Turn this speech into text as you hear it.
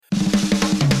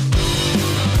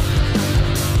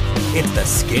It's the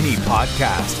Skinny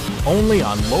Podcast, only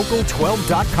on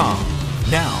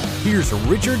Local12.com. Now, here's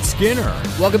Richard Skinner.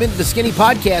 Welcome into the Skinny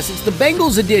Podcast. It's the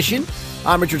Bengals edition.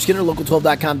 I'm Richard Skinner,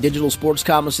 Local12.com digital sports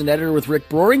columnist and editor with Rick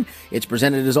Broering. It's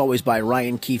presented, as always, by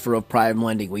Ryan Kiefer of Prime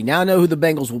Lending. We now know who the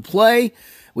Bengals will play.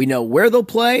 We know where they'll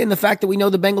play, and the fact that we know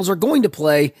the Bengals are going to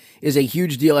play is a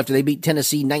huge deal after they beat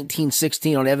Tennessee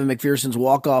 19-16 on Evan McPherson's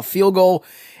walk-off field goal,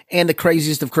 and the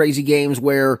craziest of crazy games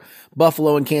where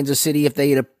Buffalo and Kansas City, if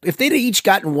they'd each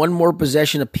gotten one more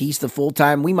possession apiece the full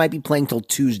time, we might be playing till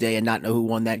Tuesday and not know who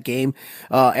won that game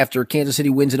after Kansas City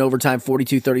wins in overtime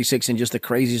 42-36 and just the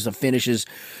craziest of finishes.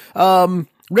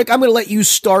 Rick, I'm going to let you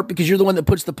start because you're the one that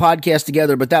puts the podcast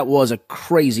together, but that was a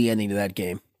crazy ending to that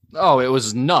game. Oh, it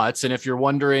was nuts. And if you're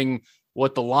wondering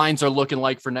what the lines are looking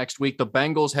like for next week, the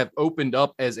Bengals have opened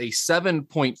up as a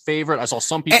 7-point favorite. I saw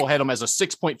some people had them as a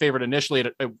 6-point favorite initially.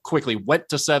 It quickly went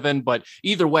to 7, but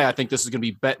either way, I think this is going to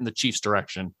be bet in the Chiefs'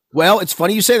 direction. Well, it's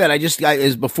funny you say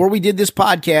that. Before we did this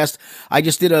podcast, I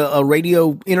just did a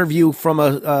radio interview from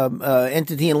a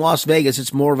entity in Las Vegas.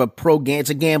 It's more of it's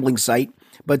a gambling site.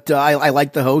 But I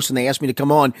like the host, and they asked me to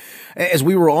come on. As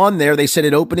we were on there, they said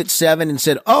it opened at 7 and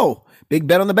said, oh, big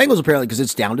bet on the Bengals apparently because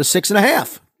it's down to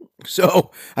 6.5.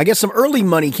 So I guess some early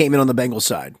money came in on the Bengals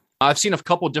side. I've seen a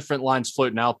couple different lines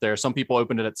floating out there. Some people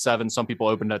opened it at 7. Some people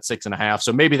opened it at 6.5.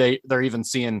 So maybe they're even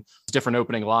seeing different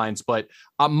opening lines. But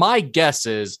my guess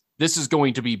is this is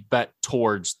going to be bet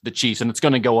towards the Chiefs, and it's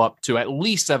going to go up to at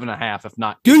least 7.5, if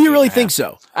not. Do you really think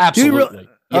so? Absolutely.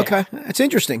 Yeah. Okay, that's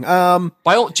interesting.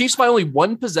 Chiefs by only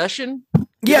one possession.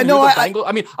 Yeah, no,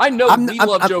 I know we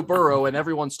love Joe Burrow, and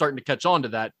everyone's starting to catch on to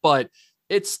that, but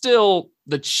it's still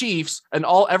the Chiefs and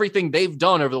everything they've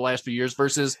done over the last few years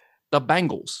versus the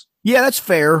Bengals. Yeah, that's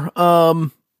fair.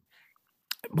 Boy,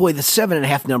 the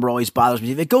 7.5 number always bothers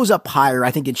me. If it goes up higher,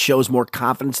 I think it shows more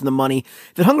confidence in the money.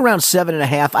 If it hung around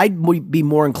 7.5, I'd be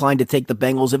more inclined to take the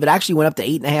Bengals. If it actually went up to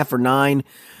 8.5 or 9,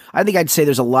 I think I'd say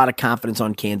there's a lot of confidence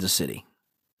on Kansas City.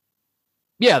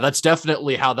 Yeah, that's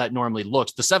definitely how that normally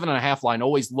looks. The 7.5 line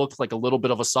always looks like a little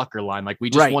bit of a sucker line. Like we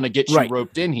just want to get you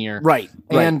roped in here. Right.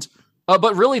 And,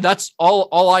 but really that's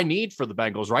all I need for the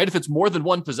Bengals, right? If it's more than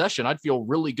one possession, I'd feel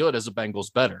really good as a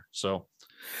Bengals bettor. So,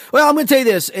 well, I'm going to tell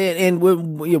you this, and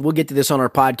we'll get to this on our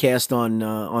podcast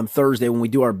on Thursday when we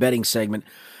do our betting segment.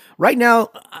 Right now,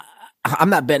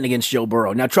 I'm not betting against Joe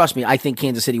Burrow. Now, trust me, I think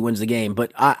Kansas City wins the game,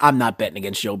 but I'm not betting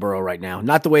against Joe Burrow right now.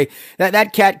 Not the way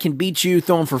that cat can beat you,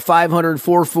 throwing for 500,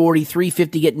 440,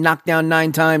 350, getting knocked down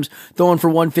 9 times, throwing for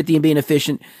 150 and being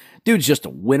efficient. Dude's just a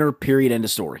winner, period, end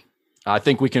of story. I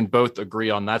think we can both agree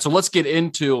on that. So let's get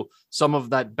into some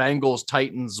of that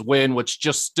Bengals-Titans win, which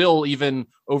just still, even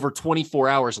over 24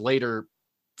 hours later,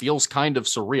 feels kind of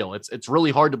surreal. It's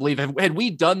really hard to believe. Had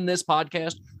we done this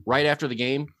podcast right after the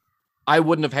game, I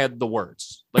wouldn't have had the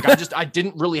words. Like I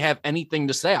didn't really have anything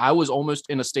to say. I was almost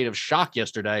in a state of shock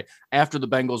yesterday after the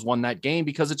Bengals won that game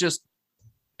because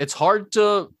it's hard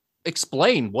to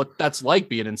explain what that's like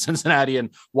being in Cincinnati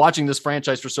and watching this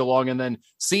franchise for so long and then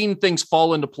seeing things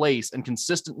fall into place and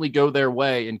consistently go their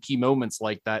way in key moments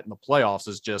like that in the playoffs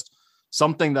is just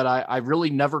something that I really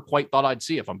never quite thought I'd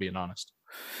see, if I'm being honest.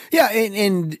 Yeah,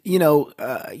 and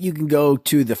you can go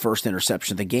to the first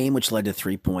interception of the game, which led to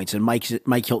 3 points, and Mike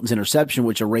Hilton's interception,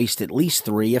 which erased at least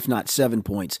 3, if not 7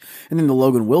 points, and then the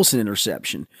Logan Wilson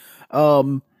interception.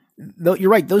 You're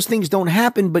right; those things don't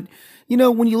happen. But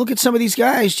when you look at some of these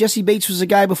guys, Jesse Bates was a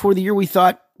guy before the year we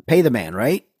thought pay the man,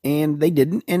 right? And they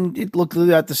didn't, and it looked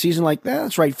throughout the season like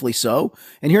that's rightfully so.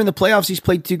 And here in the playoffs, he's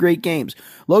played 2 great games.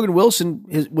 Logan Wilson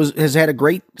has had a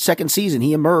great second season.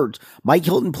 He emerged. Mike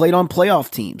Hilton played on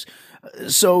playoff teams.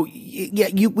 So yeah,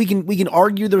 we can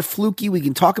argue they're fluky. We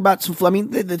can talk about some. I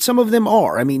mean, some of them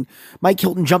are. I mean, Mike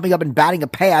Hilton jumping up and batting a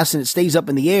pass and it stays up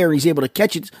in the air and he's able to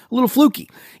catch it. It's a little fluky.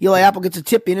 Eli Apple gets a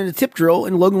tip in a tip drill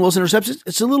and Logan Wilson intercepts it.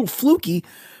 It's a little fluky.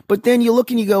 But then you look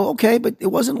and you go, okay, but it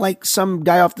wasn't like some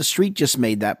guy off the street just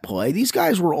made that play. These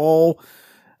guys were all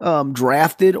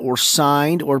drafted or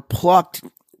signed or plucked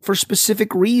for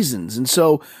specific reasons. And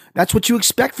so that's what you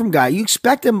expect from guy. You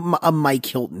expect a Mike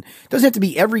Hilton. It doesn't have to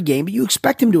be every game, but you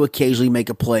expect him to occasionally make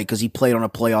a play because he played on a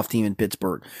playoff team in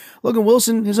Pittsburgh. Logan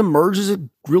Wilson has emerged as a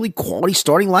really quality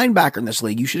starting linebacker in this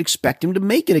league. You should expect him to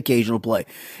make an occasional play.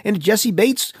 And Jesse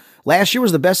Bates last year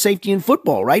was the best safety in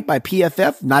football, right? By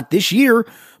PFF, not this year,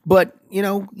 but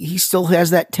he still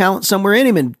has that talent somewhere in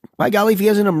him. And by golly, if he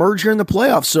hasn't emerged here in the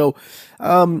playoffs. So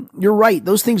you're right.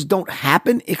 Those things don't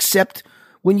happen except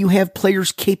when you have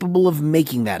players capable of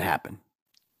making that happen.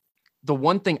 The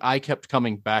one thing I kept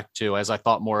coming back to as I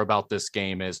thought more about this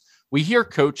game is we hear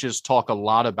coaches talk a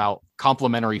lot about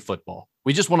complementary football,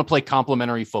 We just want to play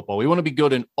complementary football. We want to be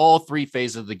good in all three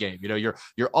phases of the game. You know,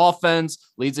 your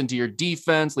offense leads into your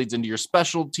defense, leads into your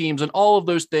special teams, and all of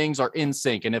those things are in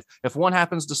sync. And if one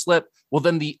happens to slip, well,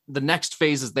 then the next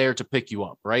phase is there to pick you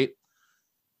up, right?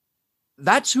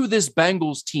 That's who this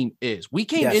Bengals team is. We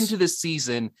came into this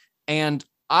season, and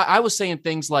I was saying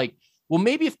things like, well,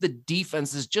 maybe if the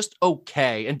defense is just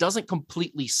okay and doesn't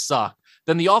completely suck,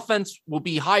 then the offense will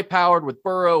be high-powered with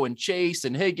Burrow and Chase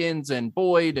and Higgins and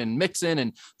Boyd and Mixon,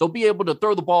 and they'll be able to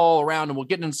throw the ball around, and we'll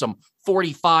get in some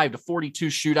 45 to 42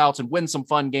 shootouts and win some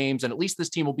fun games, and at least this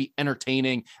team will be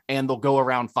entertaining, and they'll go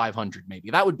around 500 maybe.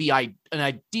 That would be an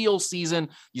ideal season.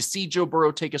 You see Joe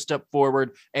Burrow take a step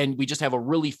forward, and we just have a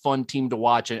really fun team to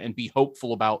watch and be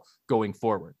hopeful about going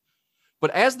forward.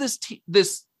 But as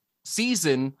this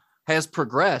season has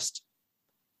progressed,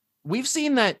 we've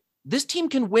seen that this team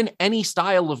can win any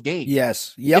style of game.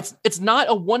 Yes. Yep. It's not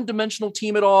a one-dimensional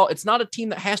team at all. It's not a team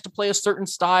that has to play a certain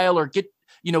style or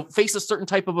face a certain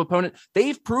type of opponent.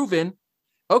 They've proven,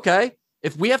 okay,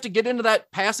 if we have to get into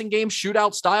that passing game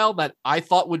shootout style that I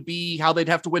thought would be how they'd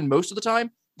have to win most of the time,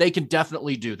 they can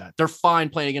definitely do that. They're fine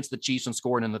playing against the Chiefs and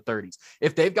scoring in the 30s.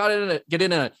 If they've got to get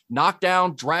in a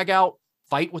knockdown, drag out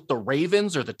fight with the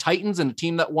Ravens or the Titans and a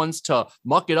team that wants to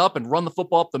muck it up and run the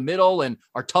football up the middle and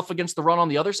are tough against the run on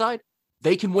the other side,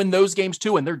 they can win those games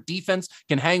too. And their defense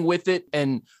can hang with it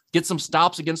and get some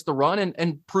stops against the run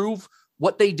and prove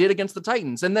what they did against the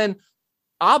Titans. And then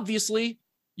obviously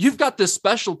you've got this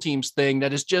special teams thing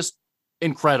that is just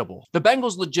incredible. The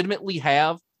Bengals legitimately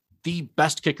have the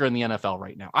best kicker in the NFL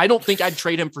right now. I don't think I'd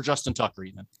trade him for Justin Tucker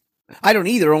even. I don't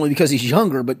either, only because he's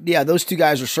younger. But yeah, those two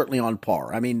guys are certainly on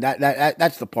par. I mean,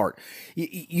 that's the part.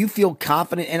 You feel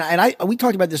confident, and we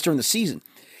talked about this during the season.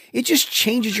 It just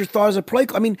changes your thought as a play.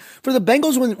 I mean, for the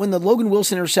Bengals, when the Logan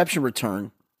Wilson interception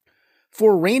return,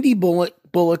 for Randy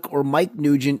Bullock or Mike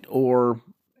Nugent or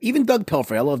even Doug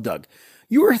Pelfrey, I love Doug,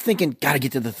 you were thinking, got to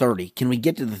get to the 30. Can we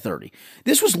get to the 30?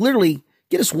 This was literally,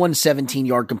 get us one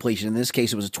 17-yard completion. In this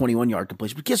case, it was a 21-yard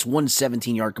completion, but get us one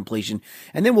 17-yard completion,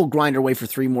 and then we'll grind our way for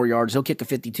 3 more yards. He'll kick a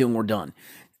 52, and we're done.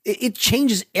 It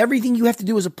changes everything you have to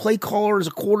do as a play caller, as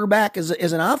a quarterback, as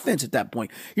an offense at that point.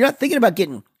 You're not thinking about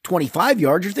getting 25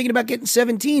 yards. You're thinking about getting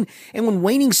 17. And when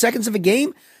waning seconds of a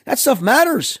game, that stuff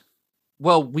matters.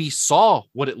 Well, we saw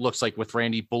what it looks like with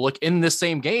Randy Bullock in this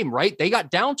same game, right? They got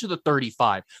down to the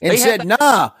 35. And said,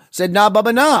 nah,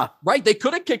 Bubba, nah. Right. They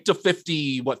could have kicked a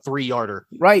 3-yarder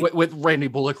right with Randy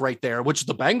Bullock right there, which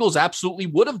the Bengals absolutely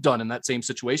would have done in that same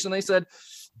situation. They said,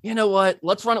 you know what?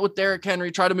 Let's run it with Derrick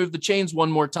Henry, try to move the chains one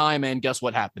more time. And guess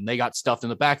what happened? They got stuffed in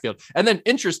the backfield. And then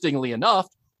interestingly enough,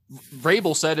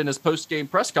 Vrabel said in his post-game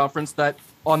press conference that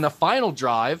on the final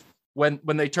drive, when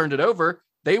they turned it over,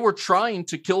 they were trying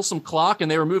to kill some clock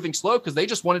and they were moving slow because they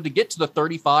just wanted to get to the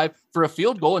 35 for a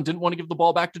field goal and didn't want to give the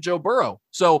ball back to Joe Burrow.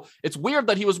 So it's weird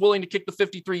that he was willing to kick the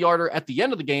 53-yarder at the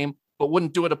end of the game, but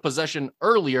wouldn't do it a possession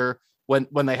earlier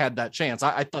when they had that chance.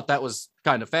 I thought that was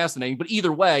kind of fascinating, but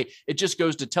either way, it just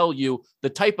goes to tell you the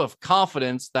type of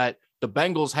confidence that the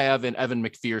Bengals have in Evan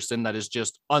McPherson that is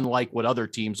just unlike what other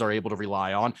teams are able to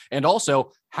rely on. And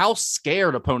also how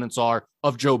scared opponents are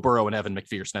of Joe Burrow and Evan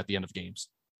McPherson at the end of games.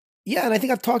 Yeah, and I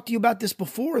think I've talked to you about this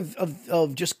before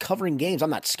of just covering games.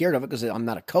 I'm not scared of it because I'm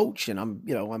not a coach and I'm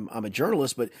a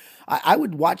journalist, but I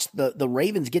would watch the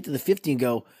Ravens get to the 50 and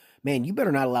go, man, you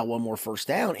better not allow one more first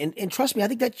down. And trust me, I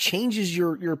think that changes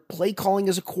your play calling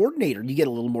as a coordinator. You get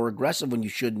a little more aggressive when you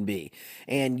shouldn't be,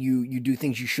 and you do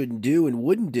things you shouldn't do and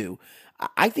wouldn't do.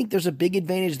 I think there's a big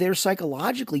advantage there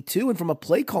psychologically too, and from a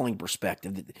play calling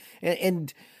perspective.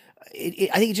 And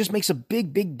I think it just makes a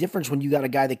big difference when you got a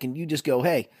guy that you just go,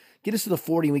 hey, get us to the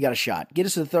 40 and we got a shot. Get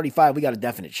us to the 35, we got a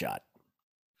definite shot.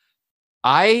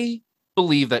 I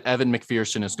believe that Evan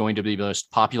McPherson is going to be the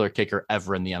most popular kicker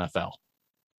ever in the NFL.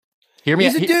 Hear me.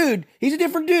 He's a dude. He's a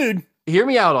different dude. Hear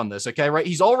me out on this, okay? Right?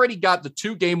 He's already got the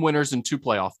 2 game winners in 2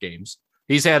 playoff games.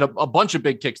 He's had a bunch of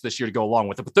big kicks this year to go along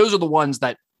with it, but those are the ones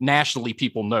that nationally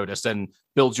people notice and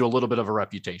builds you a little bit of a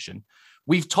reputation.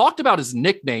 We've talked about his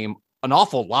nickname an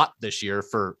awful lot this year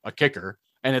for a kicker,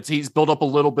 and he's built up a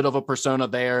little bit of a persona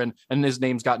there, and his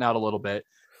name's gotten out a little bit.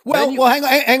 Well,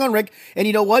 hang on, Rick. And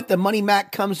you know what? The Money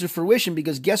Mac comes to fruition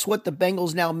because guess what the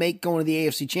Bengals now make going to the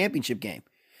AFC Championship game?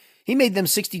 He made them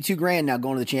 $62,000 now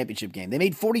going to the championship game. They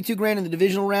made $42,000 in the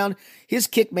divisional round. His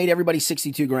kick made everybody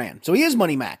 $62,000. So he is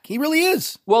Money Mac. He really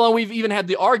is. Well, and we've even had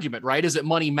the argument, right? Is it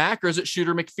Money Mac or is it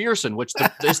Shooter McPherson, which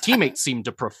his teammates seem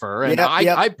to prefer, and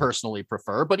I personally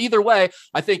prefer. But either way,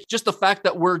 I think just the fact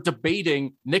that we're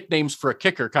debating nicknames for a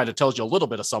kicker kind of tells you a little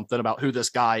bit of something about who this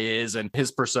guy is and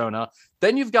his persona.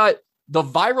 Then you've got the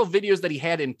viral videos that he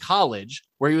had in college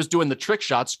where he was doing the trick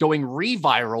shots going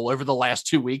re-viral over the last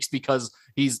 2 weeks because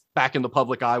he's back in the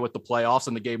public eye with the playoffs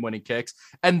and the game-winning kicks.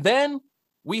 And then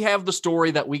we have the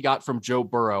story that we got from Joe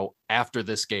Burrow after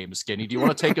this game. Skinny, do you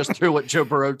want to take us through what Joe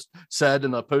Burrow said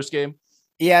in the postgame?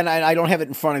 Yeah, and I don't have it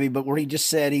in front of me, but what he just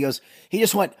said, he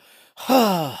just went,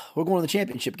 we're going to the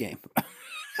championship game.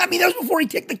 I mean, that was before he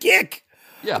kicked the kick.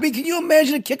 Yeah. I mean, can you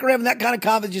imagine a kicker having that kind of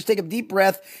confidence? Just take a deep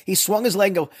breath. He swung his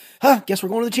leg and go, guess we're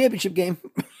going to the championship game.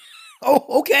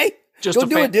 Oh, okay. Just go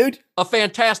do it, dude. A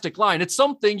fantastic line. It's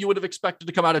something you would have expected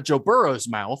to come out of Joe Burrow's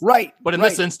mouth. Right. But in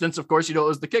this instance, of course, it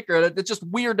was the kicker. It's just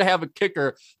weird to have a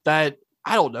kicker that,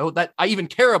 I don't know, that I even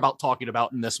care about talking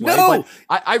about in this way. No.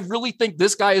 But I really think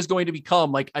this guy is going to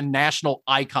become like a national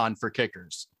icon for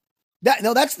kickers.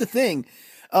 That's the thing.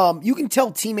 You can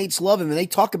tell teammates love him, and they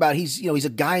talk about he's a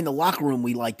guy in the locker room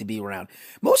we like to be around.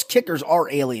 Most kickers are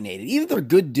alienated, even if they're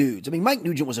good dudes. I mean, Mike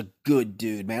Nugent was a good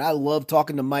dude, man. I love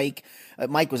talking to Mike.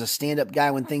 Mike was a stand-up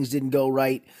guy when things didn't go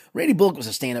right. Randy Bullock was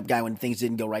a stand-up guy when things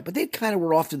didn't go right, but they kind of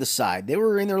were off to the side. They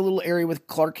were in their little area with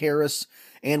Clark Harris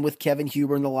and with Kevin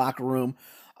Huber in the locker room.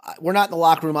 We're not in the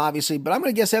locker room, obviously, but I'm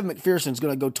going to guess Evan McPherson's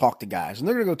going to go talk to guys, and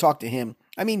they're going to go talk to him.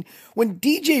 I mean, when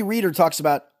DJ Reader talks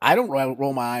about, I don't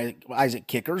roll my eyes at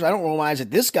kickers, I don't roll my eyes at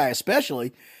this guy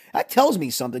especially, that tells me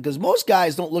something, because most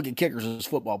guys don't look at kickers as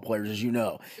football players, as you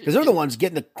know, because they're the ones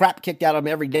getting the crap kicked out of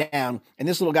them every down, and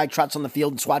this little guy trots on the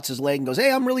field and swats his leg and goes,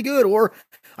 hey, I'm really good, or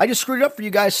I just screwed it up for you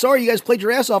guys. Sorry, you guys played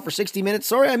your ass off for 60 minutes.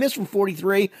 Sorry, I missed from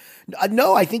 43.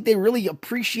 No, I think they really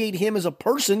appreciate him as a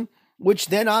person, which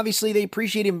then obviously they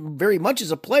appreciate him very much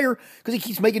as a player because he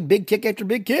keeps making big kick after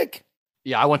big kick.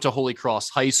 Yeah, I went to Holy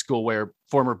Cross High School where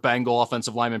former Bengal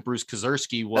offensive lineman Bruce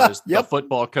Kozerski was the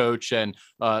football coach and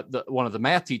one of the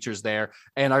math teachers there.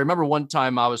 And I remember one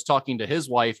time I was talking to his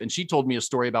wife, and she told me a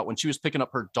story about when she was picking up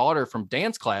her daughter from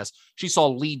dance class, she saw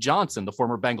Lee Johnson, the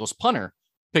former Bengals punter,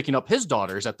 picking up his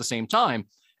daughters at the same time.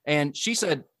 And she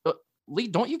said, Lee,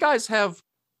 don't you guys have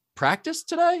practice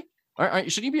today?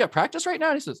 Should you be at practice right now?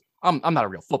 And he says, I'm not a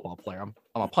real football player.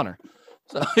 I'm a punter.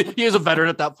 So he was a veteran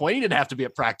at that point. He didn't have to be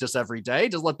at practice every day.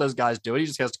 Just let those guys do it. He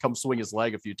just has to come swing his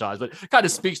leg a few times. But it kind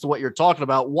of speaks to what you're talking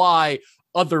about, why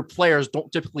other players don't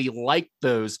typically like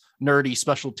those nerdy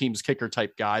special teams kicker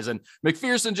type guys. And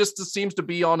McPherson just seems to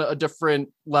be on a different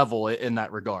level in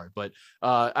that regard. But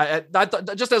I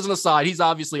just as an aside, he's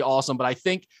obviously awesome, but I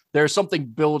think there's something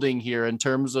building here in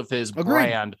terms of his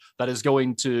brand that is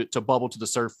going to bubble to the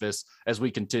surface as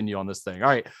we continue on this thing. All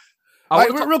right.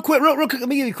 Real quick. Let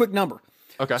me give you a quick number.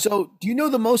 Okay. So do you know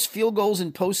the most field goals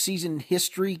in postseason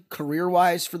history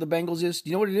career-wise for the Bengals is? Do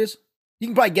you know what it is? You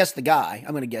can probably guess the guy.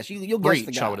 I'm going to guess. You'll guess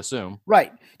the guy. I would assume.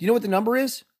 Right. Do you know what the number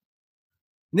is?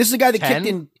 And this is a guy that 10? kicked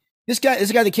in. This is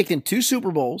a guy that kicked in 2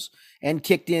 Super Bowls and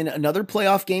kicked in another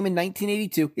playoff game in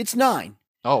 1982. It's 9.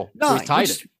 Oh, 9. So he tied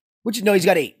it. No, he's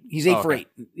got 8. He's 8 for 8.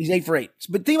 He's 8 for 8.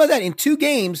 But think about that. In 2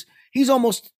 games, he's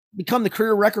almost become the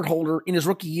career record holder in his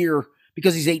rookie year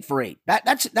because he's 8 for 8.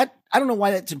 That's I don't know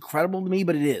why that's incredible to me,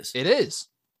 but it is. It is.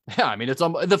 Yeah, I mean, it's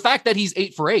the fact that he's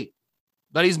 8 for 8,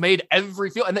 that he's made every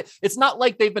field, and it's not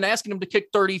like they've been asking him to kick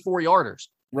 34 yarders.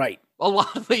 Right. A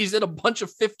lot of he's in a bunch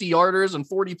of 50 yarders and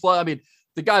 40 plus. I mean,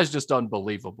 the guy's just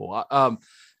unbelievable.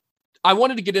 I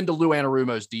wanted to get into Lou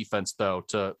Anarumo's defense though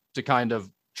to kind of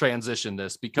transition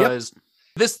this because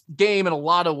this game in a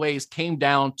lot of ways came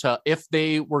down to if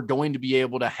they were going to be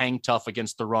able to hang tough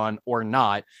against the run or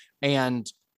not.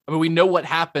 And I mean, we know what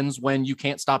happens when you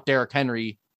can't stop Derrick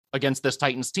Henry against this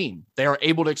Titans team. They are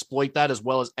able to exploit that as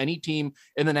well as any team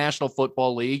in the National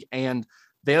Football League, and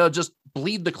they'll just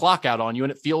bleed the clock out on you.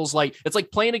 And it feels like it's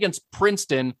like playing against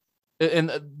Princeton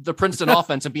in the Princeton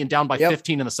offense and being down by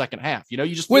 15 in the second half. You know,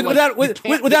 you just without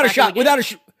a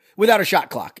shot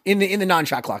clock in the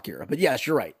non-shot clock era. But yes,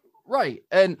 you're right. Right.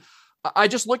 And I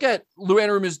just look at Lou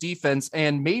Anarumo's defense,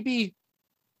 and maybe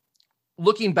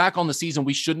looking back on the season,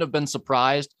 we shouldn't have been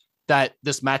surprised that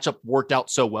this matchup worked out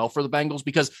so well for the Bengals,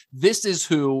 because this is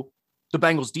who the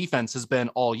Bengals defense has been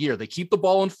all year. They keep the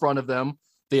ball in front of them.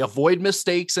 They avoid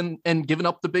mistakes and giving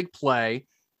up the big play.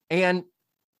 And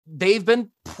they've been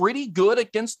pretty good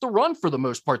against the run for the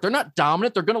most part. They're not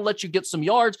dominant. They're going to let you get some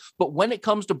yards. But when it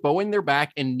comes to bowing their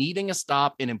back and needing a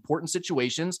stop in important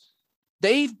situations,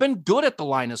 they've been good at the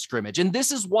line of scrimmage. And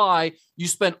this is why you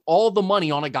spent all the money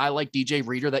on a guy like DJ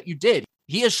Reader that you did.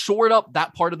 He has shored up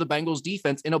that part of the Bengals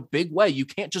defense in a big way. You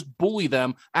can't just bully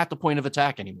them at the point of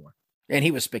attack anymore. And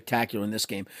he was spectacular in this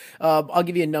game. I'll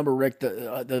give you a number, Rick.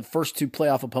 The first 2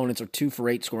 playoff opponents are 2 for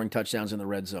 8 scoring touchdowns in the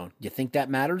red zone. You think that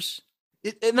matters?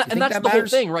 And that's the whole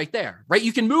thing right there, right?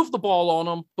 You can move the ball on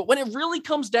them, but when it really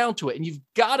comes down to it and you've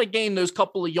got to gain those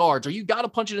couple of yards or you got to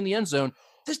punch it in the end zone,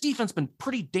 this defense has been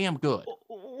pretty damn good.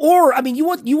 Or, I mean, you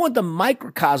want the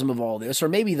microcosm of all this, or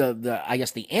maybe the I guess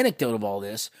the anecdote of all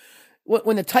this.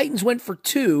 When the Titans went for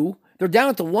 2, they're down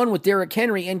at the 1 with Derrick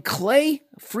Henry, and Clay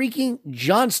freaking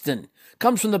Johnston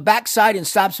comes from the backside and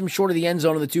stops him short of the end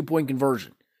zone of the 2-point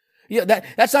conversion.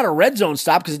 That's not a red zone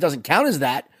stop because it doesn't count as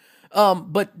that.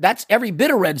 But that's every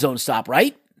bit a red zone stop,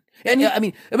 right? And I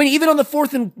mean, even on the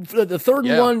fourth and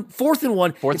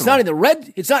one, it's not in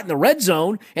the red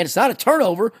zone, and it's not a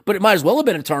turnover, but it might as well have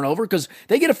been a turnover because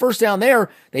they get a first down there,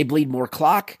 they bleed more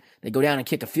clock. They go down and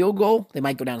kick a field goal. They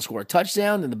might go down and score a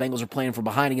touchdown. Then the Bengals are playing from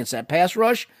behind against that pass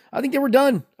rush. I think they were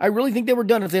done. I really think they were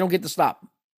done if they don't get the stop.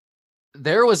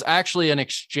 There was actually an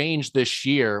exchange this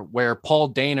year where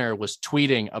Paul Dehner was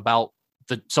tweeting about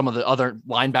some of the other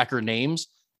linebacker names.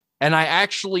 And I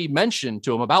actually mentioned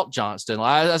to him about Johnston.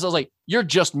 I was like, you're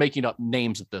just making up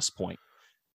names at this point.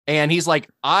 And he's like,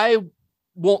 I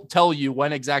won't tell you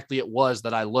when exactly it was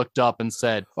that I looked up and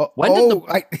said,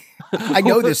 I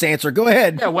know this answer. Go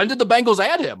ahead. Yeah, when did the Bengals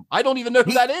add him? I don't even know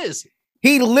who that is.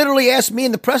 He literally asked me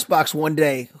in the press box one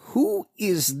day, who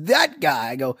is that guy?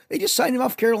 I go, they just signed him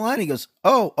off Carolina. He goes,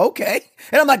 oh, okay.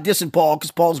 And I'm not dissing Paul because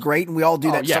Paul's great, and we all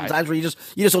do that sometimes where you just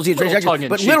don't see a transaction.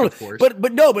 But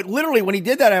literally, when he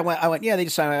did that, I went, yeah, they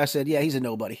just signed him. I said, yeah, he's a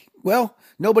nobody. Well,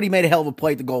 nobody made a hell of a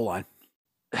play at the goal line.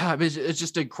 It's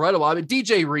just incredible. I mean,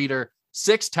 DJ Reader,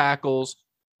 6 tackles,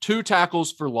 2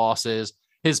 tackles for losses.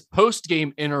 His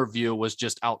post-game interview was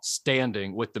just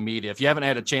outstanding with the media. If you haven't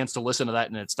had a chance to listen to that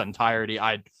in its entirety,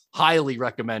 I'd highly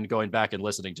recommend going back and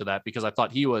listening to that because I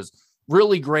thought he was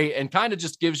really great and kind of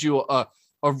just gives you a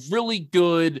really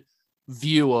good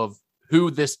view of who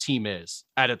this team is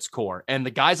at its core and the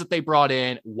guys that they brought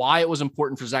in, why it was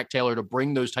important for Zach Taylor to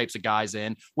bring those types of guys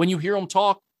in. When you hear them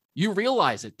talk, you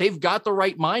realize it. They've got the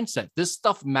right mindset. This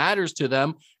stuff matters to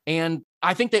them. And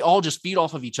I think they all just feed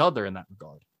off of each other in that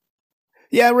regard.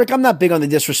 Yeah, Rick, I'm not big on the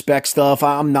disrespect stuff.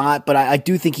 I'm not, but I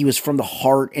do think he was from the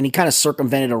heart, and he kind of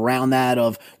circumvented around that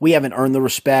of we haven't earned the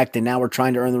respect, and now we're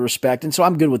trying to earn the respect, and so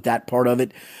I'm good with that part of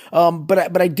it.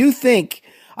 But I do think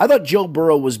I thought Joe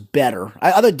Burrow was better.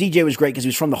 I thought DJ was great because he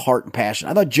was from the heart and passion.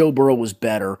 I thought Joe Burrow was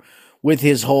better with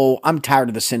his whole I'm tired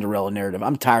of the Cinderella narrative.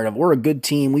 I'm tired of we're a good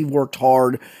team. We've worked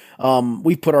hard.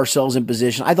 We've put ourselves in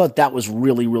position. I thought that was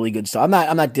really, really good stuff. I'm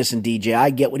not dissing DJ. I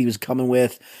get what he was coming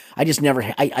with. I just never,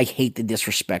 I hate the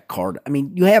disrespect card. I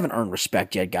mean, you haven't earned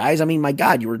respect yet, guys. I mean, my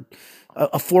God, you were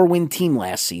a 4-win team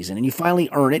last season and you finally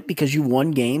earn it because you won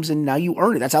games and now you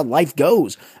earn it. That's how life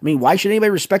goes. I mean, why should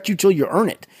anybody respect you till you earn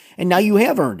it? And now you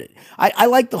have earned it. I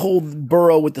like the whole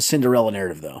Burrow with the Cinderella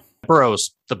narrative though.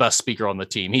 Burrow's the best speaker on the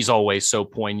team. He's always so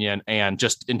poignant and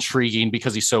just intriguing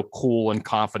because he's so cool and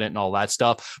confident and all that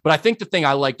stuff. But I think the thing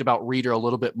I liked about Reader a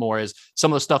little bit more is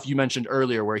some of the stuff you mentioned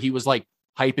earlier where he was like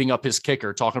hyping up his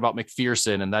kicker, talking about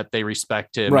McPherson and that they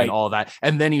respect him and all that.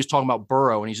 And then he was talking about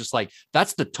Burrow and he's just like,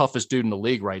 that's the toughest dude in the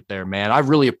league right there, man. I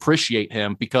really appreciate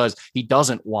him because he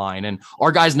doesn't whine. And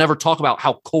our guys never talk about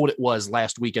how cold it was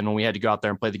last weekend when we had to go out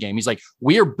there and play the game. He's like,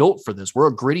 we are built for this. We're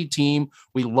a gritty team.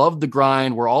 We love the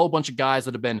grind. We're all a bunch of guys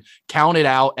that have been counted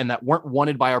out and that weren't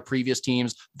wanted by our previous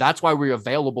teams. That's why we're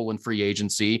available in free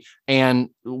agency. And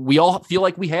we all feel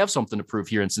like we have something to prove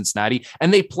here in Cincinnati.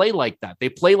 And they play like that. They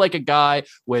play like a guy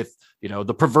with,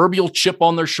 the proverbial chip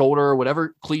on their shoulder or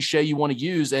whatever cliche you want to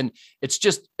use. And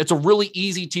it's a really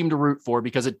easy team to root for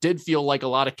because it did feel like a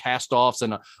lot of cast-offs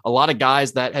and a lot of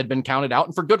guys that had been counted out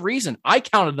and for good reason. I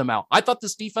counted them out. I thought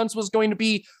this defense was going to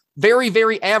be very,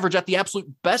 very average at the absolute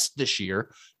best this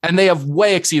year. And they have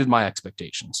way exceeded my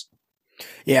expectations.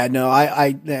 Yeah, no,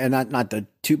 I not to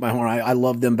toot my horn. I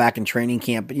love them back in training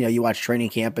camp. But, you watch training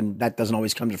camp and that doesn't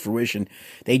always come to fruition.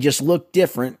 They just look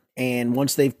different. And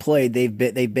once they've played, they've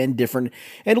been different.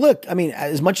 And look, I mean,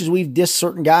 as much as we've dissed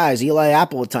certain guys, Eli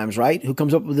Apple at times, right, who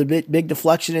comes up with a big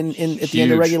deflection in at the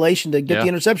end of regulation to get the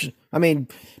interception. I mean,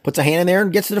 puts a hand in there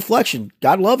and gets the deflection.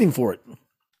 God love him for it.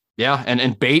 Yeah,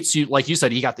 and Bates, like you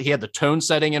said, he had the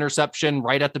tone-setting interception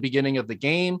right at the beginning of the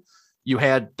game. You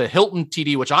had the Hilton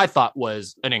TD, which I thought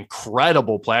was an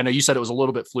incredible play. I know you said it was a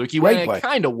little bit fluky. Well, it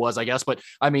kind of was, I guess, but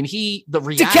I mean, the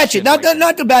reaction to catch it, not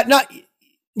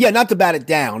to bat it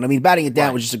down. I mean, batting it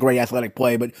down was just a great athletic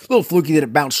play, but a little fluky that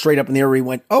it bounced straight up in the air where he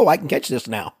went, oh, I can catch this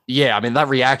now. Yeah, I mean, that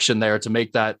reaction there to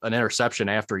make that an interception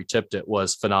after he tipped it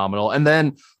was phenomenal. And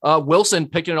then Wilson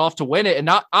picking it off to win it. And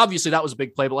not obviously that was a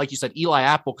big play, but like you said, Eli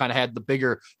Apple kind of had the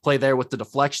bigger play there with the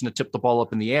deflection to tip the ball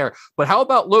up in the air. But how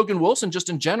about Logan Wilson just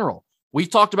in general? We've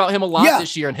talked about him a lot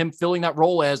this year and him filling that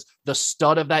role as the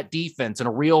stud of that defense and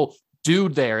a real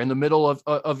dude there in the middle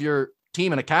of your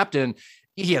team and a captain.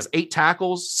 He has 8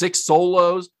 tackles, 6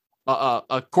 solos,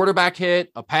 a quarterback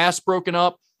hit, a pass broken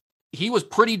up. He was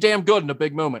pretty damn good in a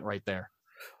big moment right there.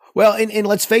 Well, and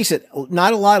let's face it,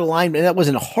 not a lot of linemen, that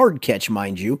wasn't a hard catch,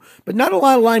 mind you, but not a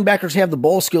lot of linebackers have the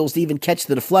ball skills to even catch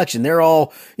the deflection. They're all,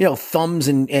 thumbs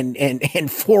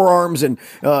and forearms and,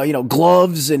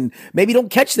 gloves, and maybe don't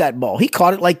catch that ball. He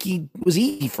caught it like he was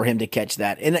easy for him to catch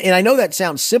that. And I know that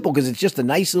sounds simple because it's just a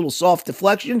nice little soft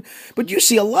deflection, but you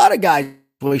see a lot of guys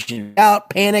out,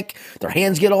 panic, their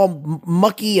hands get all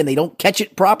mucky and they don't catch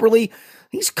it properly.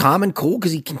 He's calm and cool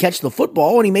because he can catch the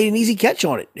football, and he made an easy catch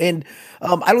on it. And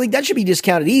I don't think that should be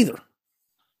discounted either.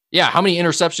 Yeah, how many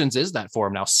interceptions is that for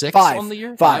him now? 6 5 on the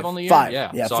year? 5 on the year? Five.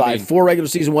 Yeah, so 5. 4 regular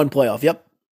season, 1 playoff. Yep.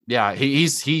 Yeah,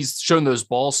 he's shown those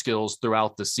ball skills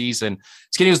throughout the season.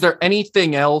 Skinny, is there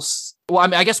anything else? Well, I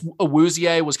mean, I guess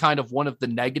Awuzie was kind of one of the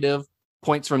negative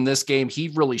points from this game.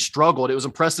 He really struggled. It was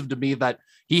impressive to me that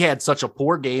he had such a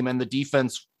poor game and the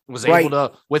defense was able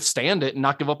to withstand it and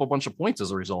not give up a bunch of points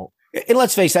as a result. And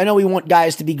let's face it, I know we want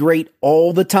guys to be great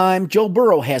all the time. Joe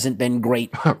Burrow hasn't been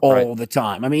great all the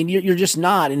time. I mean, you're just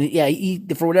not. And yeah, he,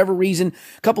 for whatever reason,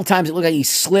 a couple of times it looked like he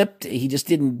slipped. He just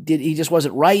he just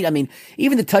wasn't right. I mean,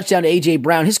 even the touchdown to A.J.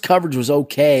 Brown, his coverage was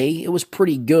okay. It was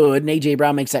pretty good. And A.J.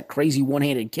 Brown makes that crazy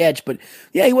one-handed catch. But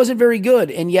yeah, he wasn't very good.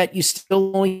 And yet you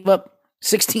still only give up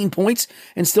 16 points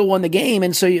and still won the game.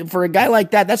 And so for a guy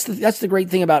like that, that's the great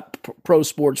thing about pro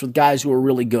sports with guys who are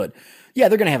really good. Yeah,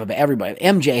 they're going to have everybody.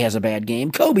 MJ has a bad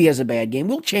game. Kobe has a bad game.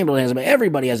 Will Chamberlain has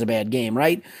everybody has a bad game,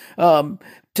 right?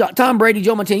 Tom Brady,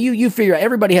 Joe Montana, you figure out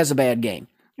everybody has a bad game.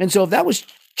 And so if that was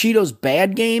Cheeto's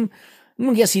bad game, I'm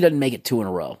going to guess he doesn't make it 2 in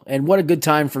a row. And what a good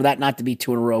time for that not to be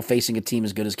 2 in a row facing a team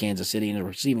as good as Kansas City and a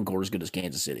receiving corps as good as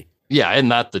Kansas City. Yeah, isn't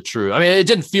that the truth? I mean, it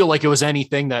didn't feel like it was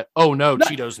anything that,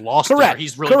 Cheeto's lost here.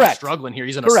 He's really struggling here.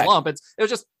 He's in a slump. It was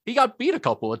just, he got beat a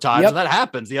couple of times, and that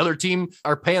happens. The other team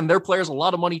are paying their players a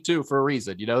lot of money too for a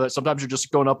reason. That sometimes you're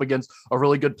just going up against a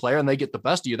really good player and they get the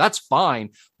best of you. That's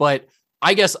fine. But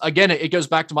I guess, again, it goes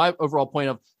back to my overall point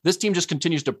of this team just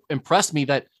continues to impress me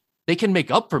that they can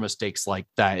make up for mistakes like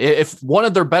that. If one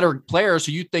of their better players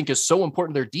who you think is so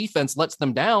important, their defense lets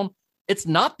them down, it's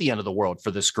not the end of the world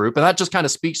for this group. And that just kind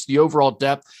of speaks to the overall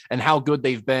depth and how good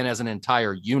they've been as an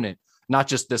entire unit, not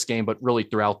just this game, but really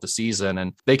throughout the season.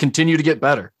 And they continue to get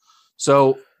better.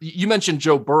 So you mentioned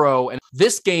Joe Burrow, and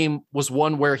this game was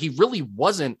one where he really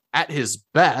wasn't at his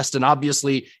best. And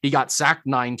obviously he got sacked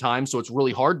 9 times. So it's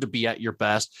really hard to be at your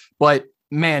best, but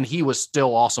man, he was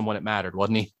still awesome when it mattered,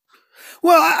 wasn't he?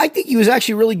 Well, I think he was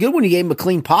actually really good when he gave him a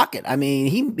clean pocket. I mean,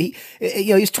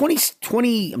 he's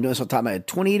 20, I'm doing this on top of my head,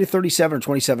 28 to 37 or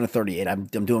 27 to 38. I'm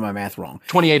doing my math wrong.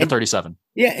 28 to 37.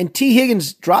 Yeah. And T.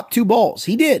 Higgins dropped 2 balls.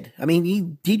 He did. I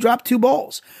mean, he dropped 2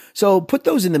 balls. So put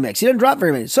those in the mix. He didn't drop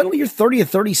very many. Suddenly you're 30 to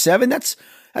 37. That's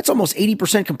almost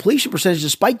 80% completion percentage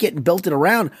despite getting belted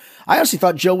around. I honestly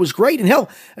thought Joe was great. And hell,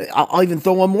 I'll even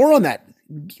throw one more on that.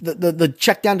 The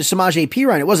check down to Samaje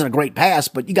Perine, it wasn't a great pass,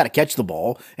 but you got to catch the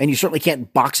ball, and you certainly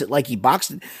can't box it like he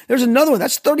boxed it. There's another one.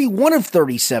 That's 31 of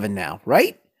 37 now,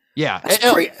 right? Yeah.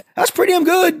 That's pretty damn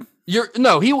good.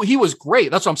 He was great.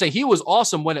 That's what I'm saying. He was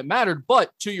awesome when it mattered,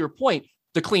 but to your point,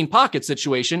 the clean pocket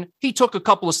situation, he took a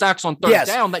couple of sacks on third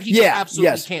down that he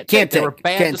absolutely can't take. They were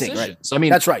bad decisions. Right. I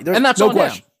mean, that's right. And that's no on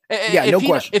question. Him. No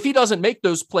question. If he doesn't make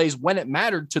those plays when it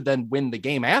mattered to then win the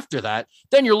game after that,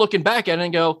 then you're looking back at it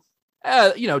and go,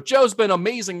 Joe's been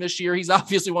amazing this year. He's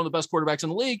obviously one of the best quarterbacks in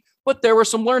the league, but there were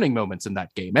some learning moments in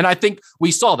that game. And I think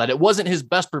we saw that. It wasn't his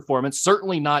best performance,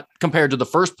 certainly not compared to the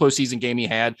first postseason game he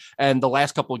had and the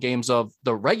last couple of games of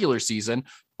the regular season,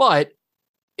 but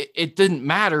it didn't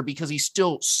matter because he's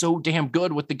still so damn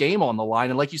good with the game on the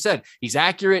line. And like you said, he's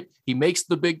accurate. He makes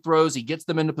the big throws. He gets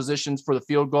them into positions for the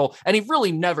field goal. And he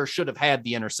really never should have had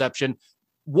the interception.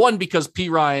 One, because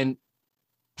Perine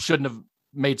shouldn't have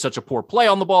made such a poor play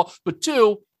on the ball, but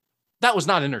 2, that was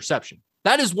not an interception.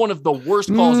 That is one of the worst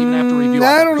calls even after review.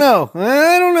 I don't know.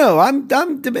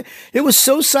 It was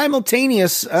so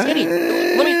simultaneous.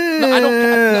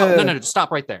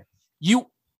 Stop right there.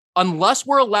 Unless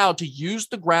we're allowed to use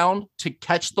the ground to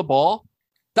catch the ball,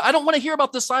 I don't want to hear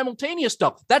about the simultaneous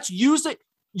stuff.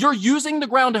 You're using the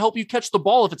ground to help you catch the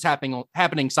ball if it's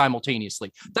happening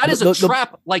simultaneously. That is a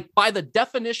trap, like by the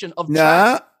definition of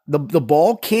trap. The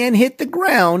ball can hit the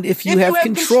ground if you have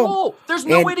control. There's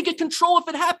no way to get control if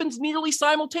it happens nearly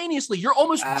simultaneously. You're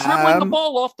almost dribbling the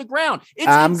ball off the ground. It's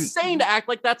insane to act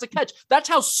like that's a catch. That's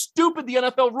how stupid the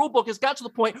NFL rulebook has got to the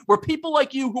point where people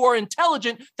like you who are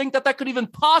intelligent think that could even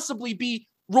possibly be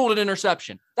ruled an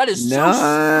interception. That is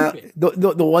Nah, so stupid.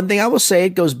 the one thing I will say,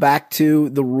 it goes back to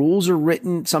the rules are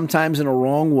written sometimes in a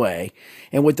wrong way.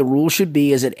 And what the rule should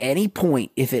be is at any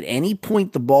point, if at any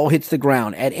point the ball hits the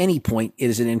ground, at any point it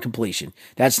is an incompletion.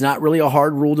 That's not really a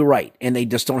hard rule to write. And they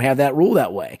just don't have that rule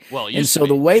that way. Well, and so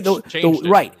the way,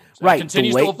 right. It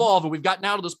continues to evolve. And we've gotten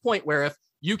now to this point where if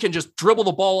you can just dribble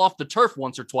the ball off the turf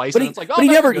once or twice, and it's like, but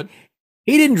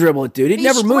he didn't dribble it, dude. It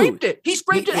never moved. He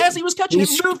scraped it as he was catching it.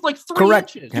 Moved like 3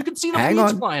 inches. You can see the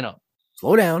weeds flying up.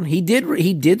 Slow down. He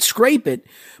did scrape it,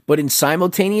 but in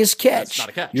simultaneous catch, that's not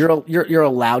a catch. You're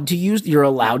allowed to use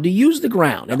the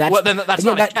ground, and that's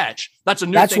not a catch. That's a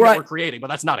new thing that we're creating, but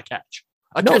that's not a catch.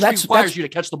 A catch requires you to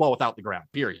catch the ball without the ground,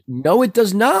 period. No, it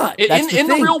does not. In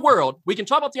the real world, we can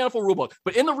talk about the NFL rulebook,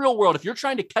 but in the real world, if you're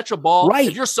trying to catch a ball,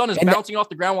 if your son is bouncing off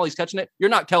the ground while he's catching it, you're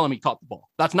not telling me caught the ball.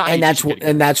 That's not.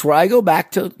 And that's where I go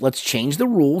back to, let's change the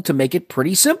rule to make it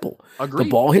pretty simple. Agreed. The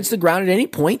ball hits the ground at any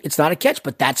point, it's not a catch,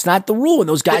 but that's not the rule. And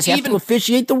those guys have to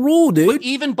officiate the rule, dude. But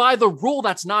even by the rule,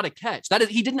 that's not a catch.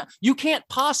 You can't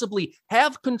possibly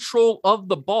have control of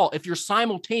the ball if you're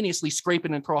simultaneously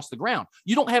scraping across the ground.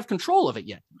 You don't have control of it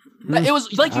yet. It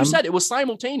was like you said, it was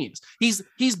simultaneous.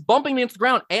 He's bumping into the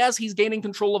ground as he's gaining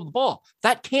control of the ball.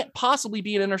 That can't possibly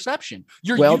be an interception.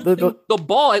 You're using the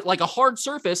ball at like a hard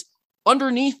surface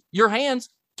underneath your hands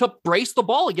to brace the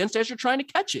ball against as you're trying to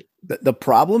catch it. The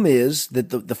problem is that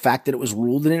the fact that it was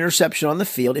ruled an interception on the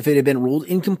field, if it had been ruled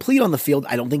incomplete on the field,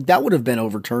 I don't think that would have been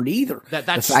overturned either. That's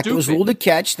the fact stupid. it was ruled a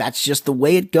catch, that's just the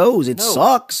way it goes. It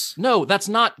sucks. No, that's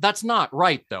not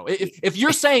right though. If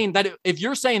you're saying that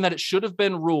it should have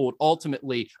been ruled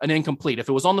ultimately an incomplete, if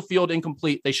it was on the field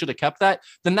incomplete, they should have kept that,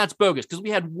 then that's bogus because we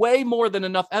had way more than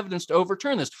enough evidence to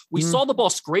overturn this. We saw the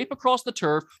ball scrape across the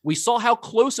turf. We saw how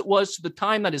close it was to the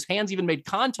time that his hands even made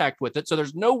contact with it. So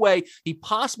there's no way he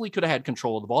possibly could have had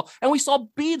control of the ball. And we saw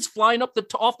beads flying up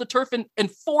off the turf in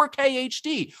 4K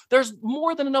HD. There's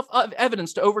more than enough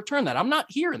evidence to overturn that. I'm not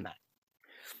hearing that.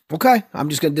 Okay, I'm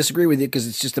just going to disagree with you because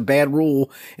it's just a bad rule.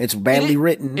 It's badly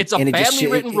written. It's a badly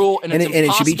written rule, and it's impossible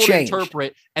it should be changed. To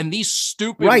interpret. And these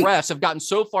stupid refs have gotten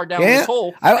so far down this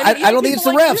hole. I don't think it's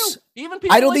the refs. Even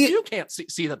people like you can't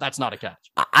see that that's not a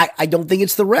catch. I don't think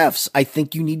it's the refs. I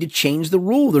think you need to change the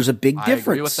rule. There's a big difference.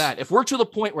 I agree with that. If we're to the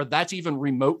point where that's even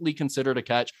remotely considered a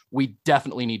catch, we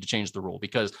definitely need to change the rule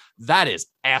because that is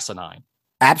asinine.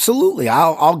 Absolutely.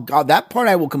 I'll that part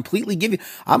I will completely give you.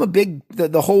 I'm a big,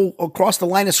 the whole across the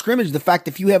line of scrimmage, the fact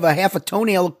if you have a half a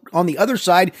toenail on the other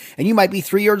side and you might be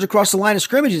 3 yards across the line of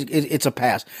scrimmage, it's a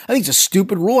pass. I think it's a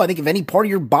stupid rule. I think if any part of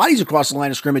your body's across the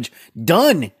line of scrimmage,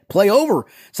 done, play over.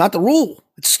 It's not the rule.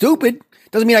 It's stupid.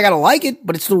 Doesn't mean I got to like it,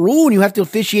 but it's the rule and you have to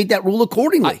officiate that rule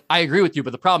accordingly. I agree with you,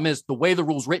 but the problem is the way the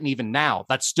rule's written even now,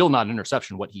 that's still not an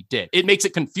interception what he did. It makes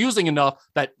it confusing enough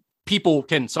that people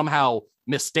can somehow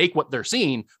mistake what they're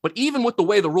seeing, but even with the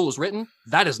way the rule is written,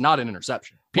 that is not an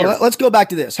interception. Well, let's go back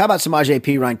to this. How about Samaje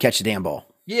Perine catch the damn ball?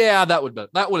 Yeah, that would have been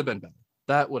better.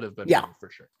 That would have been better for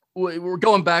sure. We're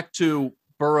going back to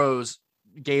Burrow's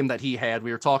game that he had.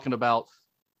 We were talking about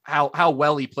how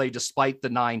well he played despite the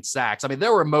 9 sacks. I mean,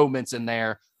 there were moments in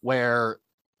there where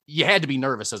you had to be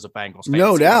nervous as a Bengals fan.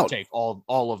 No doubt. Take all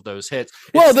of those hits.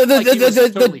 Well, he was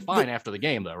totally fine after the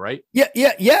game, though, right?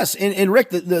 Yes. And Rick,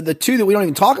 the 2 that we don't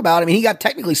even talk about. I mean, he got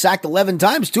technically sacked 11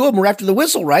 times. 2 of them were after the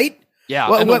whistle, right? Yeah.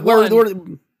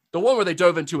 The one where they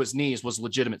dove into his knees was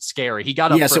legitimate scary. He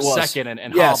got up for a second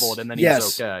and hobbled, and then he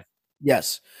was okay.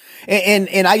 Yes.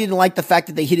 And I didn't like the fact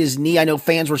that they hit his knee. I know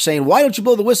fans were saying, why don't you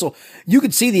blow the whistle? You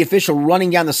could see the official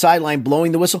running down the sideline,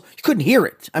 blowing the whistle. You couldn't hear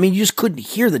it. I mean, you just couldn't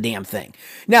hear the damn thing.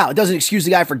 Now, it doesn't excuse the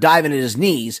guy for diving at his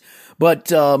knees, but,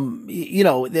 he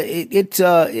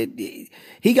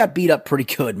got beat up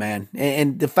pretty good, man.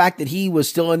 And the fact that he was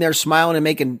still in there smiling and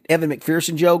making Evan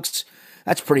McPherson jokes,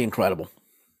 that's pretty incredible.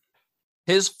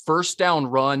 His first down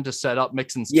run to set up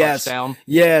Mixon's touchdown.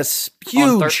 Yes.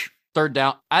 Huge. Third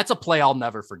down. That's a play I'll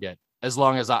never forget. As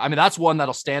long as I mean, that's one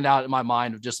that'll stand out in my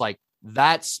mind of just like,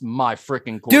 that's my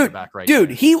freaking quarterback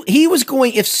dude, there. He was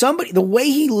going, the way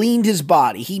he leaned his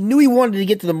body, he knew he wanted to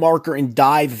get to the marker and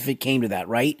dive if it came to that,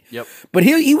 right? Yep. But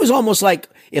he was almost like,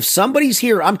 if somebody's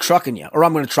here, I'm trucking you, or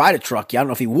I'm going to try to truck you. I don't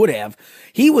know if he would have.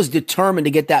 He was determined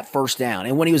to get that first down.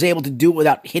 And when he was able to do it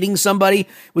without hitting somebody, it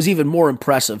was even more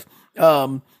impressive.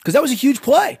 Because that was a huge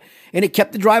play. And it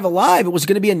kept the drive alive. It was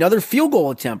going to be another field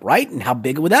goal attempt, right? And how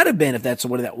big would that have been if that's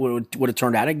what that would have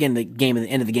turned out? Again, the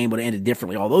end of the game would have ended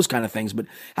differently, all those kind of things. But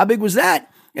how big was that?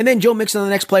 And then Joe Mixon on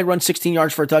the next play runs 16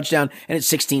 yards for a touchdown, and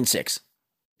it's 16-6.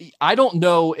 I don't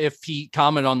know if he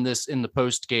commented on this in the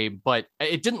post game, but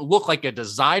it didn't look like a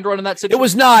designed run in that situation. It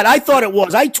was not. I thought it